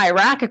saying,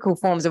 hierarchical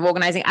forms of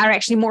organizing are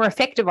actually more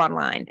effective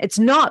online. It's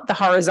not the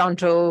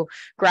horizontal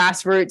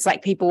grassroots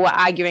like people were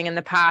arguing in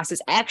the past.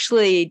 It's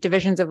actually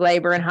divisions of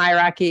labor and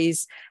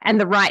hierarchies,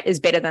 and the right is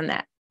better than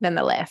that, than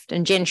the left.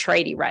 And Jen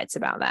Trady writes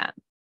about that.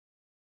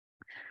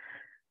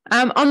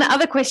 On the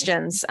other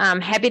questions,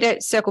 I'm happy to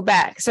circle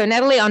back. So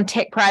Natalie, on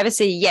tech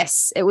privacy,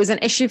 yes, it was an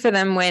issue for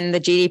them when the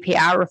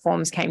GDPR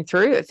reforms came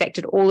through. It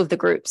affected all of the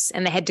groups,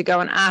 and they had to go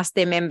and ask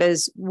their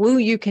members, will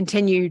you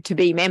continue to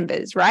be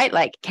members, right?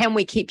 Like, can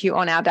we keep you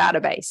on our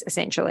database,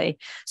 essentially?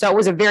 So it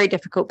was a very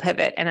difficult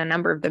pivot, and a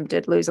number of them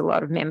did lose a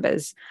lot of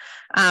members.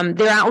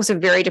 There are also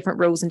very different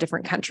rules in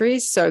different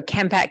countries. So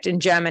Campact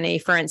in Germany,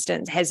 for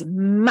instance, has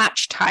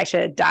much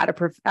tighter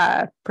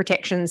data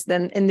protections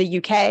than in the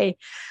UK.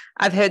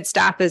 I've heard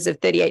staffers of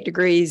 38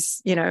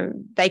 Degrees,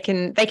 they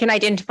can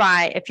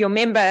identify if your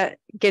member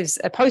gives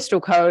a postal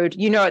code,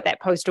 at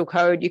that postal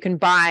code, you can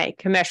buy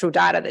commercial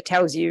data that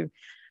tells you,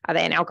 are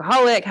they an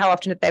alcoholic? How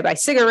often do they buy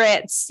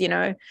cigarettes?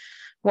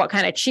 What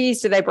kind of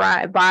cheese do they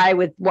buy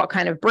with what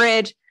kind of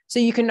bread? So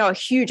you can know a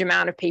huge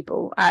amount of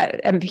people,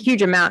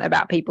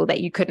 about people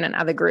that you couldn't in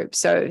other groups.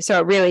 So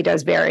it really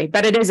does vary.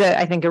 But it is,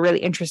 I think, a really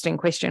interesting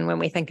question when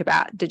we think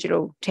about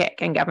digital tech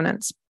and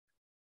governance.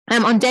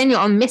 On Daniel,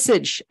 on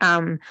message,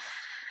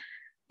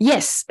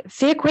 Yes,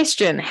 fair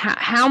question.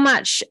 How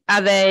much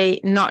are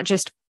they not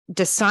just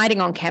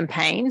deciding on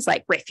campaigns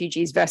like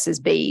refugees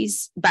versus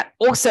bees, but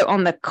also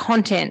on the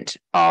content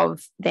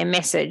of their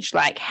message,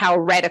 like how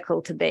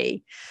radical to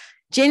be?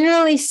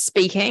 Generally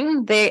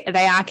speaking, they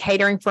are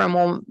catering for a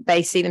more,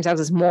 they see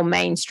themselves as more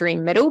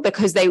mainstream middle,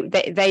 because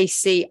they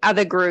see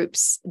other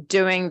groups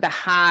doing the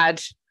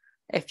hard,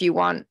 if you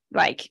want,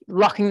 like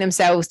locking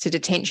themselves to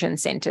detention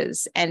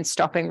centers and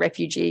stopping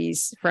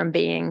refugees from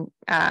being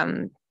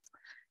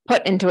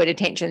put into a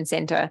detention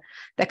center.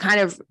 The kind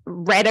of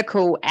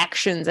radical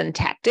actions and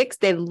tactics,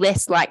 they're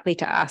less likely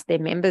to ask their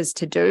members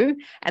to do,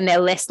 and they're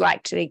less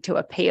likely to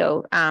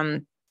appeal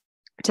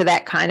to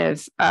that kind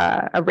of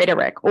a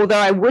rhetoric. Although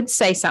I would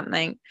say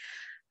something,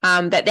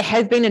 that there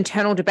have been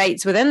internal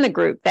debates within the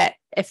group that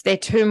if they're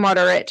too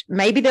moderate,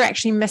 maybe they're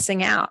actually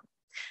missing out.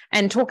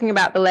 And talking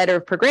about the ladder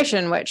of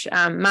progression, which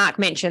Mark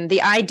mentioned,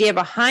 the idea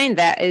behind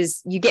that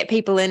is you get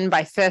people in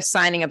by first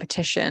signing a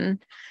petition,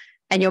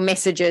 and your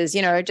message is,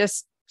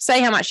 just say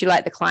how much you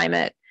like the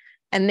climate,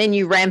 and then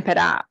you ramp it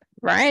up,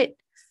 right?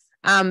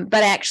 But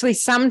actually,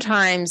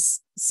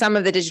 sometimes some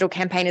of the digital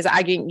campaigners are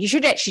arguing you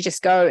should actually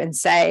just go and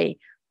say,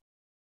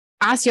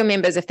 ask your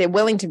members if they're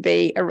willing to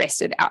be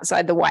arrested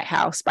outside the White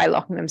House by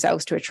locking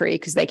themselves to a tree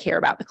because they care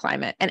about the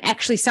climate. And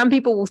actually, some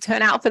people will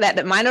turn out for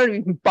that might not have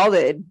even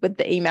bothered with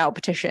the email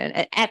petition.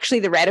 And actually,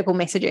 the radical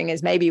messaging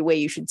is maybe where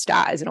you should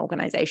start as an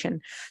organization.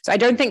 So I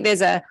don't think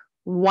there's a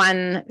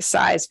one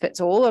size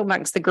fits all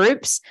amongst the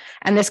groups.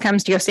 And this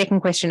comes to your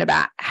second question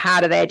about how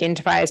do they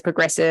identify as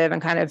progressive,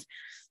 and kind of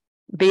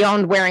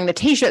beyond wearing the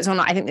t-shirts or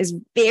not. I think there's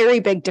very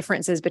big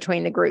differences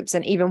between the groups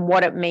and even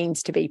what it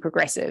means to be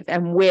progressive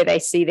and where they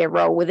see their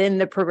role within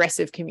the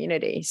progressive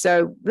community.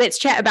 So let's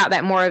chat about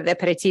that more of the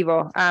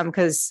aperitivo,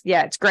 because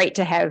it's great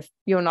to have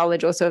your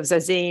knowledge also of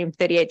Zazim,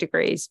 38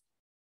 Degrees.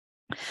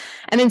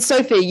 And then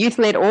Sophie,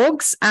 youth-led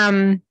orgs.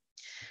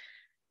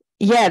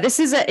 This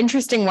is an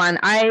interesting one.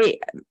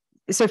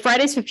 So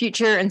Fridays for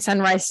Future and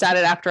Sunrise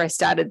started after I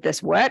started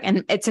this work.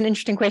 And it's an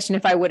interesting question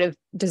if I would have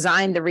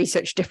designed the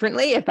research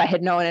differently if I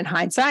had known in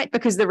hindsight,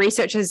 because the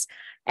research is,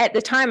 at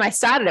the time I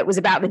started, it was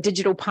about the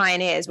digital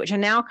pioneers, which are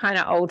now kind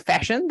of old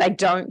fashioned. They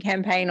don't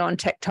campaign on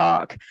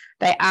TikTok.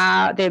 Their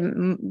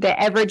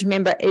average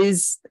member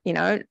is,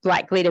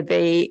 likely to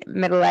be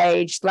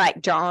middle-aged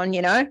like John,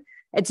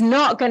 It's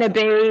not going to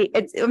be,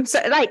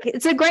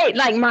 it's a great,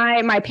 like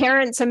my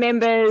parents are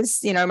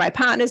members, my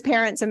partner's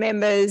parents are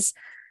members.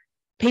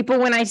 People,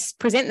 when I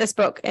present this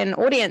book in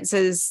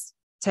audiences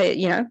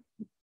to,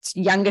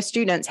 younger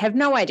students, have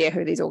no idea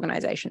who these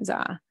organizations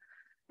are.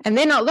 And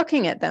they're not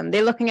looking at them.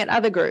 They're looking at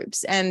other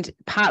groups, and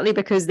partly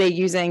because they're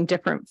using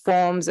different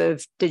forms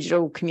of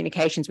digital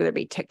communications, whether it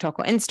be TikTok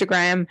or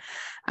Instagram.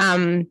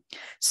 And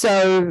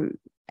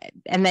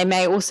they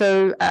may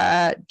also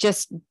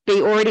just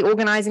be already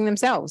organizing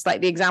themselves,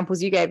 like the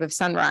examples you gave of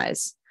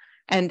Sunrise.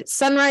 And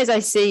Sunrise I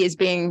see as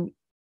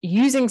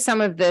using some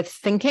of the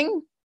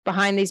thinking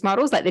behind these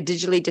models, like the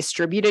digitally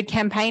distributed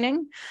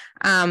campaigning,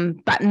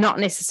 but not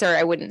necessarily,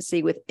 I wouldn't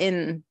see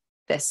within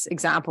this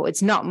example.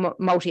 It's not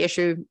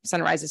multi-issue.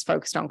 Sunrise is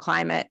focused on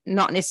climate,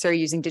 not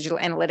necessarily using digital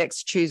analytics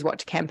to choose what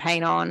to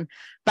campaign on,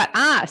 but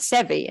are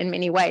savvy in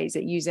many ways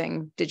at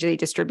using digitally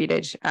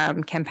distributed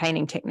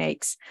campaigning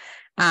techniques.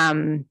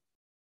 And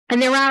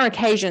there are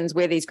occasions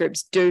where these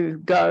groups do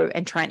go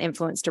and try and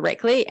influence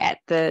directly at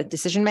the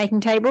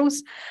decision-making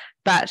tables.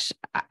 But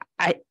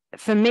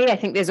for me, I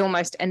think there's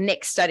almost a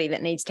next study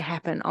that needs to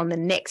happen on the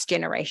next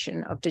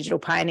generation of digital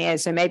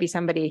pioneers. So maybe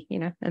somebody,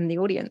 in the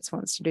audience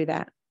wants to do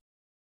that.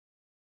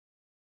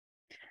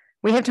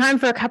 We have time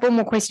for a couple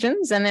more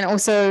questions. And then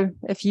also,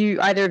 if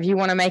either of you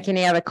want to make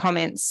any other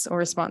comments or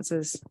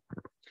responses.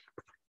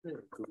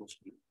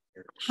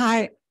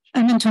 Hi,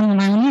 I'm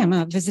Mattoni. I'm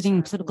a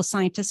visiting political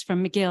scientist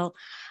from McGill.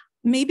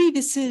 Maybe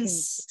this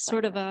is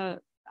sort of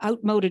a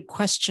outmoded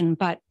question,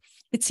 but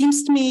it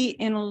seems to me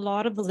in a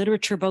lot of the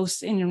literature,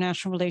 both in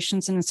international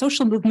relations and in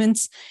social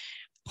movements,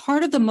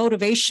 part of the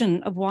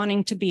motivation of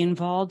wanting to be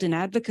involved in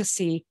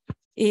advocacy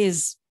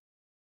is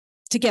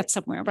to get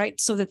somewhere, right?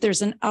 So that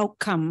there's an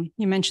outcome.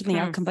 You mentioned the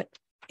outcome, but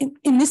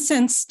in this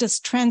sense, does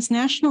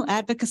transnational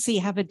advocacy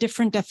have a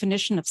different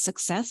definition of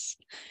success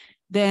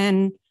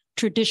than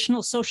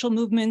traditional social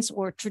movements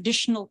or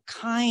traditional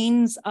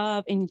kinds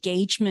of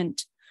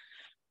engagement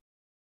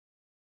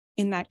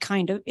in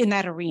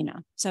that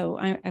arena? So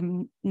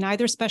I'm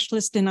neither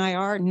specialist in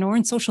IR nor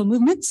in social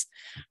movements,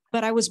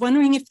 but I was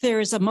wondering if there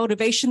is a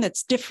motivation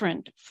that's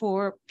different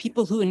for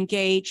people who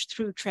engage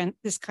through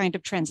this kind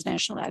of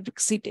transnational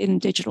advocacy in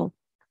digital.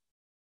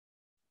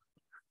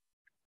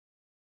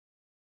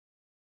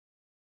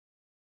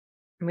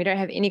 We don't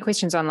have any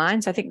questions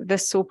online, so I think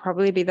this will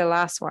probably be the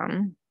last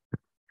one.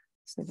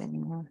 So any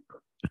more?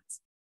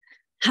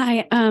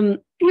 Hi, I'm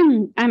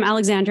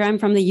Alexandra. I'm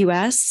from the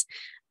US.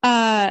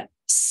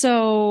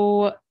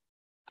 So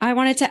I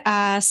wanted to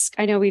ask,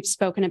 I know we've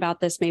spoken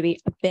about this maybe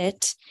a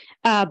bit,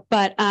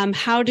 but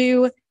how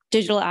do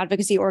digital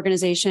advocacy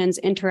organizations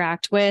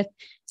interact with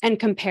and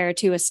compare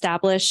to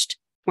established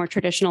more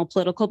traditional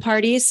political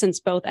parties, since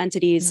both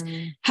entities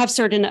have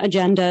certain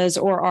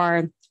agendas or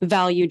are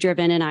value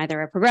driven in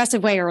either a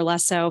progressive way or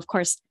less so. Of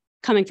course,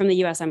 coming from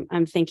the US,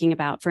 I'm thinking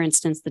about, for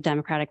instance, the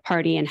Democratic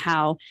Party and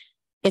how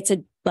it's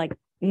a like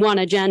one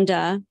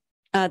agenda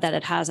that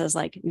it has as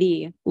like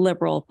the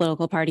liberal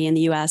political party in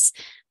the US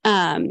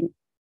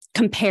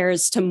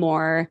compares to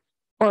more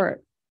or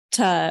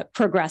to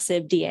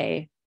progressive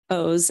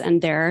DAOs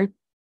and their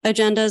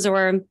agendas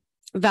or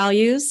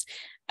values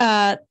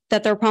that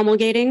they're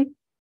promulgating.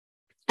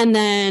 And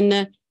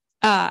then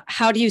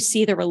how do you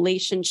see the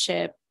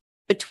relationship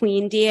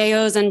between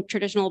DAOs and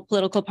traditional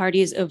political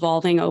parties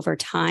evolving over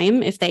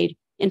time, if they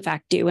in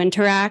fact do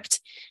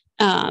interact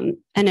and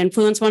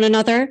influence one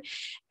another?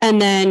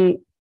 And then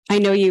I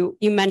know you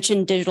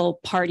mentioned digital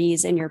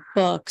parties in your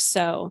book,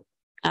 so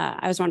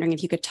I was wondering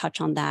if you could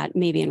touch on that,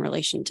 maybe in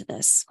relation to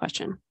this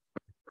question.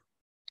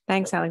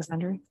 Thanks,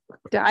 Alexandra.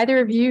 Do either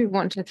of you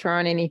want to throw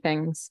in any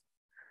things?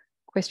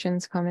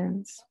 Questions,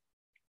 comments?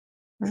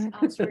 Right.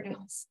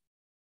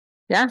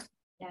 Yeah.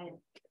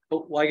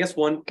 Well, I guess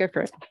Go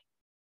for it.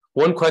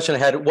 one question I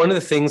had, one of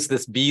the things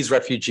this Bees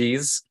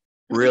Refugees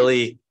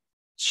really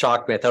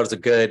shocked me, I thought it was a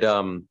good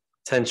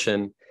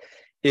tension,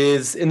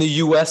 is in the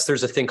US,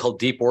 there's a thing called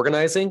deep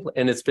organizing,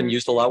 and it's been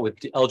used a lot with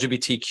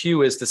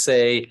LGBTQ, is to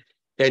say,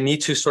 I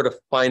need to sort of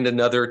find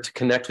another to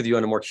connect with you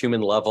on a more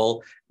human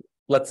level.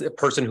 Let's a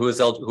person who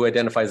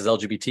identifies as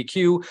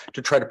LGBTQ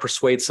to try to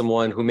persuade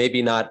someone who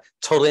maybe not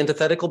totally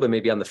antithetical, but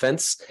maybe on the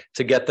fence,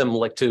 to get them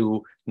like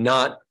to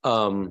not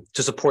to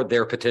support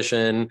their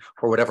petition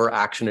or whatever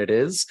action it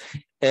is.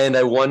 And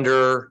I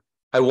wonder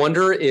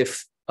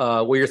if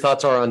what your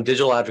thoughts are on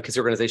digital advocacy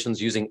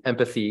organizations using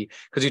empathy,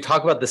 because you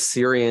talk about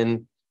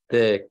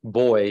the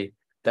boy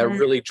that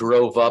really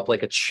drove up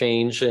like a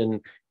change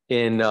in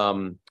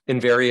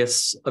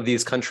various of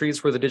these countries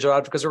for the digital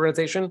advocacy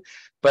organization.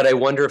 But I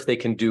wonder if they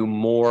can do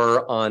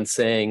more on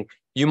saying,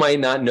 you might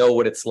not know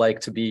what it's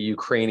like to be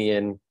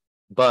Ukrainian,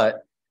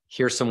 but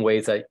here's some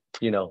ways that,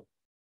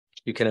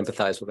 you can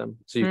empathize with them.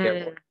 So you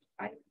get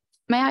more.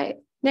 May I?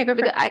 Yeah, go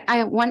for it.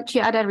 I want to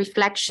add a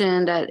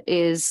reflection that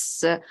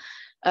is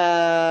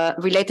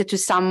related to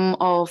some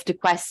of the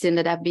questions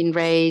that have been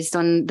raised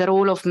on the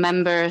role of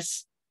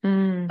members.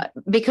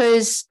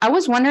 Because I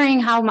was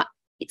wondering how much,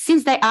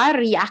 since they are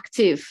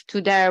reactive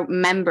to their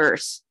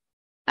members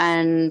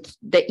and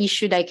the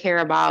issue they care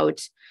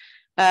about,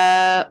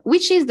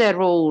 which is their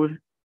role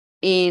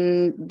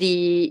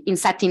in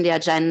setting the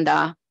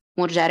agenda,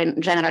 more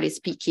generally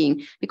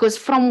speaking? Because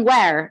from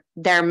where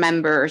their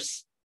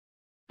members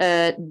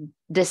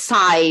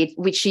decide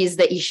which is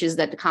the issues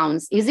that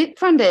counts, is it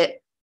from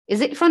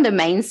the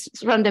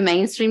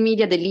mainstream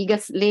media, the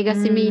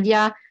legacy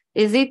media?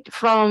 Is it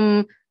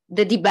from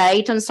the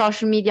debate on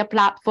social media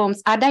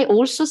platforms? Are they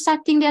also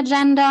setting the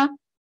agenda,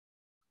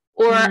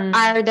 or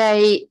are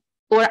they,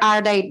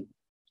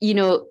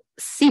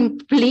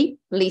 simply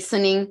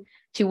listening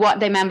to what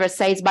the member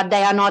says, but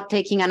they are not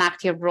taking an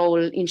active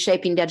role in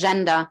shaping the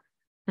agenda?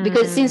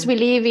 Because since we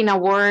live in a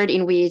world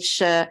in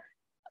which,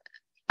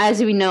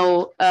 as we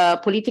know,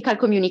 political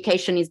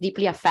communication is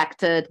deeply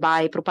affected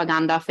by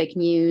propaganda, fake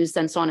news,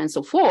 and so on and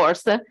so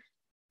forth,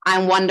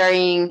 I'm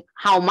wondering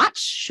how much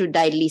should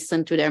they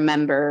listen to their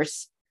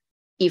members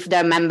if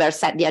their members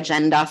set the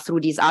agenda through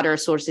these other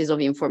sources of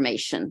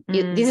information.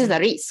 This is a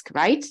risk,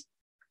 right?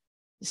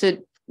 So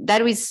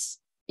that was,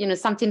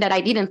 something that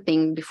I didn't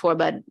think before,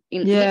 but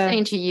in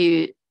listening to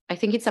you, I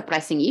think it's a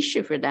pressing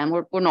issue for them,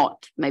 or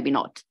not, maybe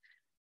not.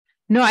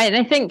 No,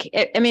 I think,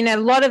 a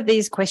lot of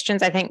these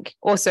questions, I think,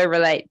 also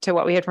relate to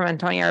what we heard from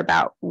Antonio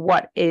about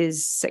what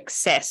is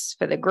success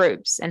for the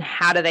groups and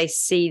how do they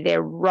see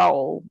their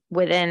role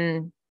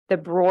within the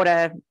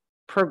broader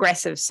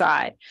progressive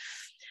side.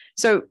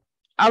 So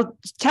I'll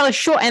tell a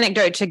short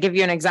anecdote to give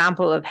you an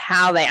example of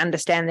how they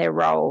understand their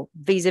role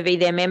vis-a-vis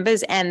their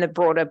members and the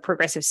broader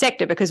progressive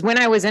sector. Because when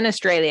I was in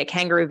Australia,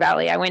 Kangaroo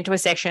Valley, I went to a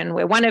session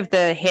where one of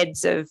the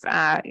heads of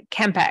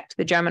Campact,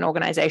 the German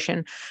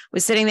organization,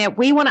 was sitting there.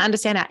 We want to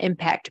understand our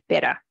impact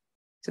better.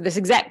 So this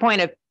exact point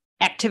of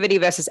activity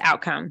versus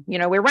outcome.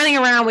 We're running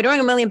around, we're doing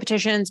 1 million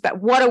petitions, but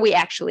what are we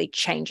actually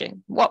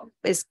changing? What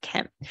is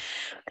camp?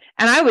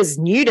 And I was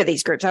new to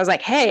these groups. I was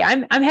like, hey,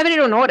 I'm happy to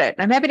do an audit.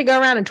 I'm happy to go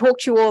around and talk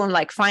to you all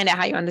and find out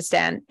how you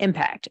understand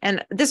impact.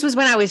 And this was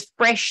when I was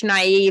fresh,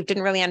 naive,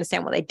 didn't really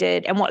understand what they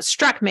did. And what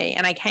struck me,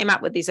 and I came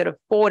up with these sort of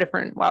 4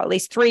 different, at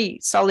least 3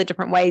 solid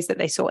different ways that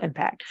they saw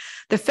impact.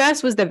 The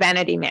first was the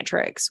vanity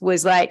metrics,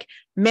 was like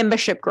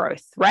membership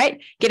growth, right?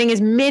 Getting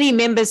as many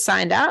members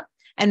signed up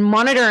and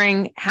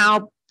monitoring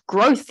how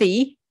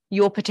growthy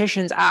your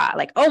petitions are.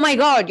 Like, oh my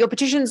God, your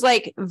petition's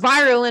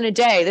viral in a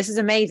day. This is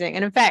amazing.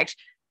 And in fact,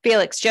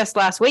 Felix, just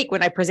last week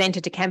when I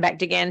presented to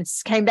Campact again,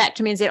 came back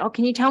to me and said, oh,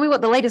 can you tell me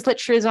what the latest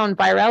literature is on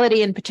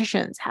virality and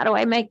petitions? How do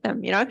I make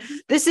them?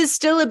 This is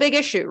still a big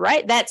issue,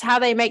 right? That's how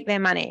they make their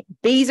money.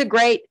 Bees are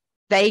great.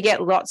 They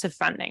get lots of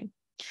funding.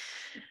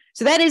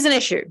 So that is an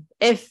issue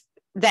if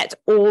that's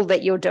all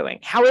that you're doing.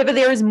 However,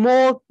 there is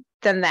more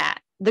than that.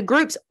 the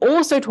groups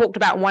also talked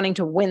about wanting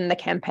to win the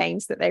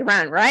campaigns that they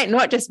run, right?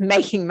 Not just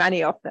making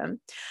money off them.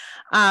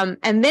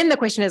 And then the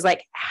question is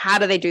like, how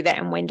do they do that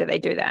and when do they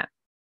do that?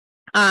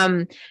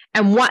 And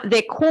what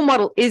their core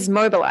model is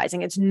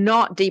mobilizing. It's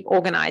not deep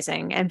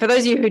organizing. And for those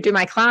of you who do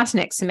my class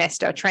next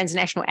semester,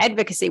 Transnational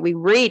Advocacy, we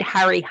read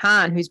Hari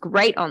Khan, who's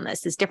great on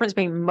this difference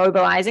between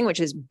mobilizing, which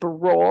is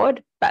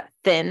broad but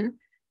thin,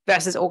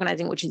 versus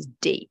organizing, which is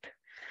deep.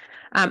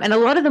 And a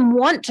lot of them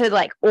want to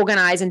like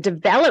organize and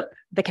develop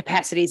the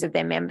capacities of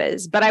their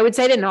members, but I would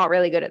say they're not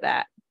really good at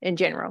that in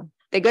general.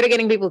 They're good at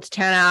getting people to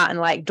turn out and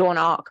like door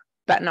knock,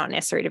 but not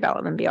necessarily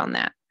develop them beyond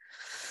that.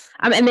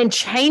 And then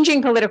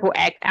changing political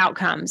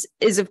outcomes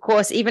is, of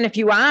course, even if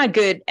you are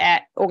good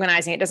at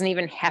organizing, it doesn't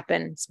even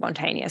happen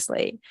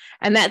spontaneously.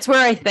 And that's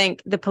where I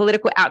think the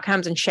political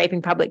outcomes and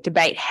shaping public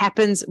debate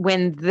happens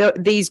when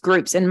these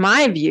groups, in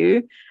my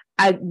view,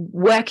 are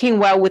working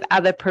well with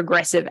other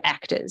progressive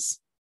actors.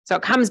 So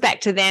it comes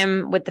back to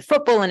them with the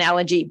football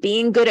analogy,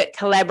 being good at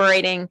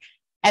collaborating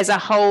as a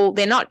whole.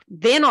 They're not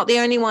the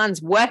only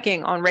ones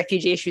working on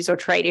refugee issues or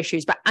trade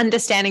issues, but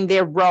understanding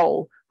their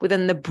role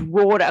within the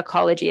broader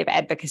ecology of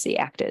advocacy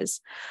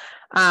actors.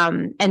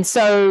 And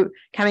so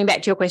coming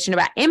back to your question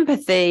about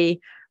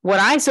empathy, what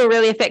I saw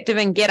really effective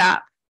in Get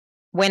Up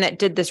when it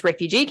did this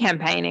refugee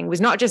campaigning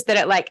was not just that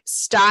it like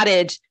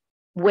started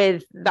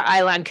with the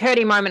Aylan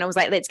Kurdi moment. It was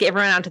like, let's get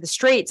everyone out to the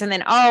streets. And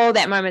then, oh,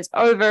 that moment's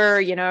over.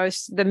 You know,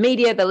 the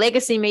media, the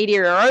legacy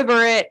media are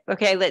over it.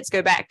 Okay, let's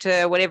go back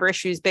to whatever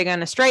issue is big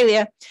in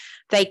Australia.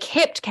 They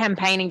kept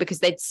campaigning because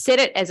they'd set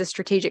it as a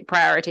strategic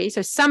priority.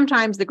 So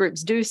sometimes the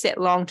groups do set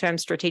long-term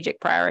strategic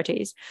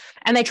priorities,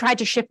 and they tried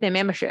to shift their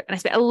membership. And I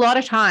spent a lot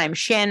of time,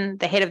 Shen,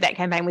 the head of that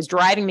campaign, was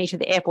driving me to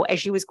the airport as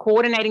she was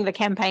coordinating the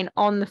campaign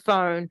on the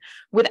phone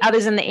with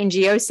others in the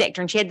NGO sector.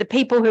 And she had the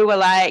people who were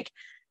like,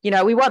 you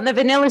know, we want the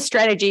vanilla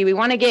strategy. We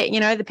want to get, you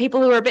know, the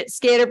people who are a bit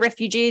scared of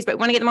refugees, but we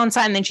want to get them on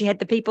side. And then she had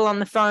the people on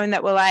the phone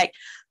that were like,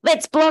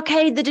 let's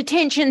blockade the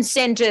detention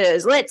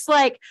centers. Let's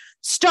like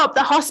stop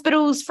the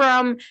hospitals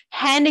from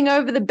handing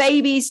over the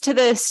babies to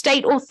the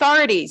state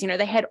authorities. You know,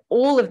 they had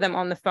all of them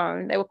on the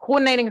phone. They were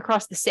coordinating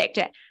across the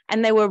sector,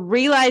 and they were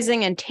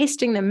realizing and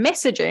testing the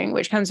messaging,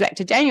 which comes back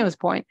to Daniel's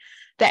point,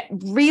 that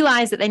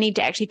realize that they need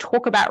to actually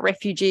talk about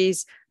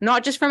refugees,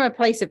 not just from a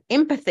place of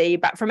empathy,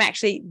 but from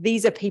actually,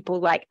 these are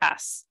people like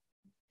us.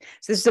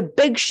 So this is a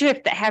big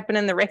shift that happened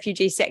in the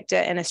refugee sector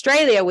in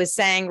Australia, was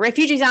saying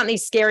refugees aren't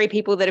these scary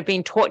people that have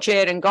been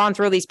tortured and gone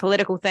through all these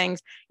political things.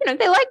 You know,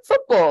 they like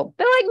football,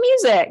 they like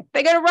music,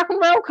 they go to rock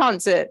and roll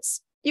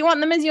concerts. You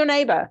want them as your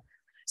neighbor.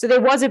 So there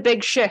was a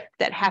big shift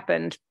that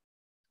happened,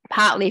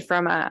 partly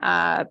from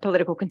a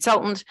political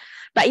consultant.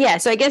 But yeah,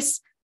 so I guess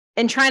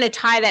in trying to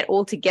tie that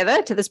all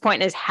together to this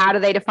point is, how do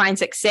they define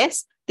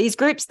success? These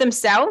groups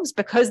themselves,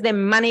 because their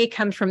money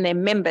comes from their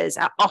members,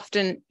 are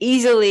often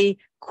easily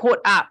caught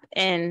up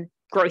in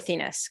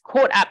growthiness,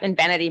 caught up in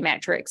vanity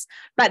metrics,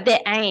 but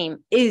their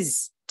aim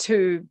is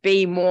to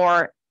be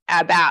more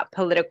about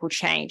political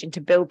change and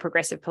to build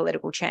progressive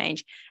political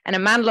change. And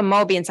Amandla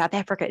Mobi in South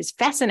Africa is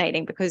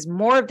fascinating because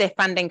more of their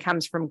funding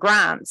comes from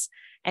grants,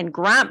 and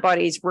grant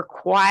bodies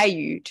require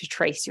you to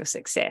trace your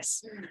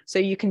success. So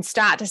you can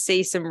start to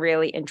see some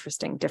really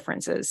interesting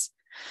differences.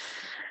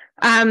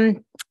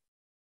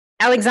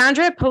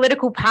 Alexandra,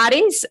 political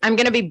parties. I'm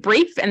going to be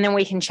brief, and then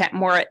we can chat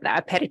more at the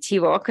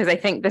aperitivo, because I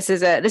think this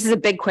is a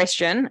big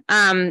question.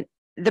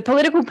 The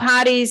political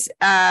parties,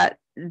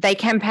 they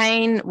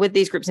campaign with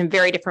these groups in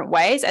very different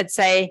ways. I'd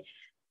say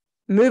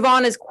Move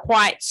On is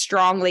quite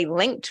strongly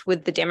linked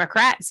with the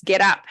Democrats. Get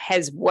Up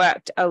has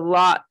worked a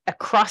lot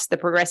across the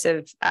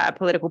progressive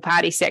political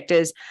party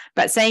sectors,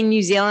 but say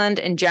New Zealand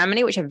and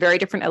Germany, which have very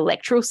different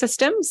electoral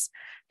systems,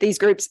 these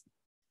groups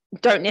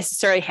don't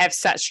necessarily have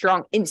such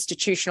strong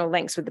institutional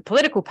links with the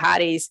political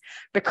parties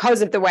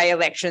because of the way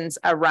elections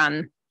are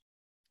run.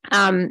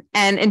 And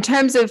in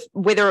terms of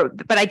what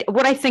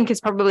I think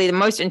is probably the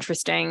most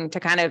interesting to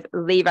kind of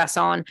leave us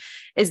on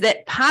is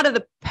that part of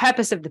the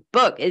purpose of the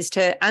book is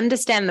to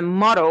understand the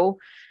model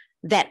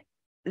that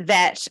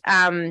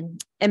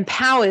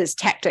empowers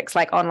tactics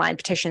like online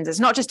petitions. It's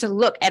not just to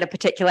look at a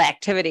particular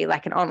activity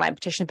like an online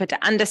petition, but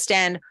to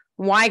understand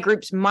why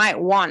groups might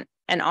want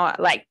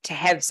like to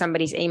have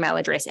somebody's email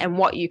address and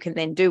what you can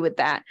then do with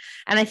that.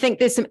 And I think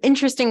there's some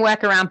interesting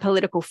work around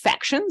political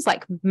factions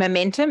like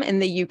Momentum in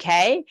the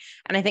UK.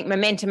 And I think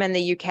Momentum in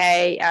the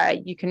UK,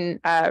 you can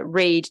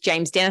read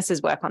James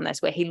Dennis's work on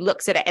this, where he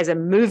looks at it as a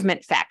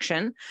movement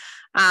faction,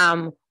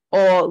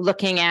 or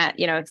looking at,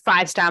 you know,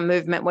 5 Star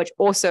Movement, which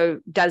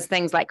also does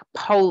things like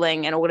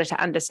polling in order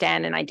to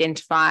understand and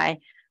identify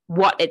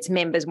what its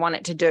members want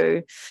it to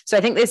do. So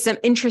I think there's some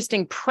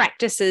interesting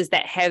practices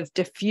that have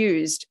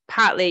diffused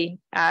partly,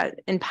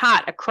 in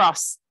part,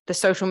 across the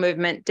social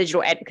movement,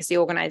 digital advocacy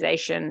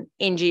organization,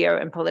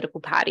 NGO, and political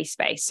party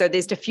space. So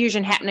there's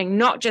diffusion happening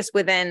not just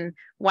within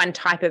one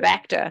type of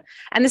actor.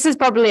 And this is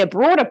probably a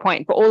broader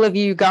point for all of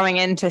you going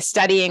into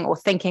studying or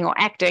thinking or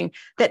acting,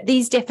 that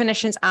these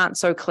definitions aren't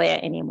so clear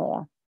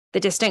anymore. the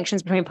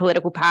distinctions between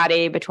political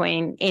party,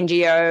 between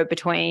NGO,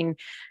 between,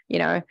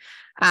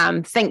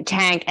 think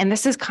tank. And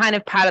this is kind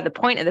of part of the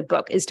point of the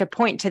book, is to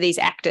point to these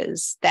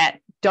actors that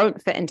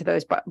don't fit into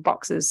those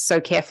boxes so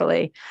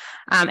carefully,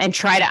 and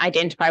try to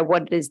identify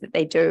what it is that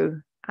they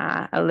do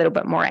a little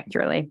bit more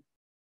accurately.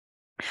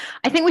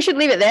 I think we should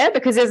leave it there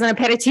because there's an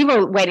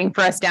aperitivo waiting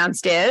for us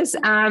downstairs.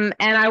 And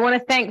I want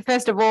to thank,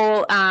 first of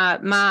all,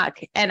 Mark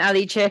and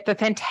Alice for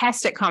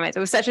fantastic comments. It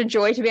was such a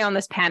joy to be on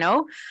this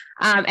panel,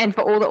 and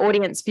for all the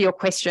audience for your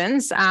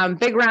questions.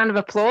 Big round of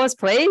applause,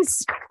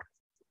 please.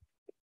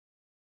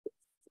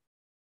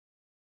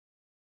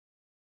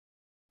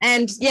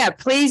 And yeah,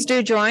 please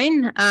do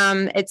join.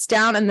 It's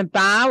down in the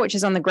bar, which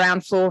is on the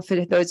ground floor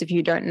for those of you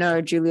who don't know,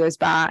 Julio's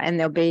bar, and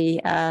there'll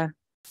be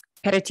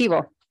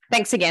aperitivo.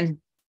 Thanks again.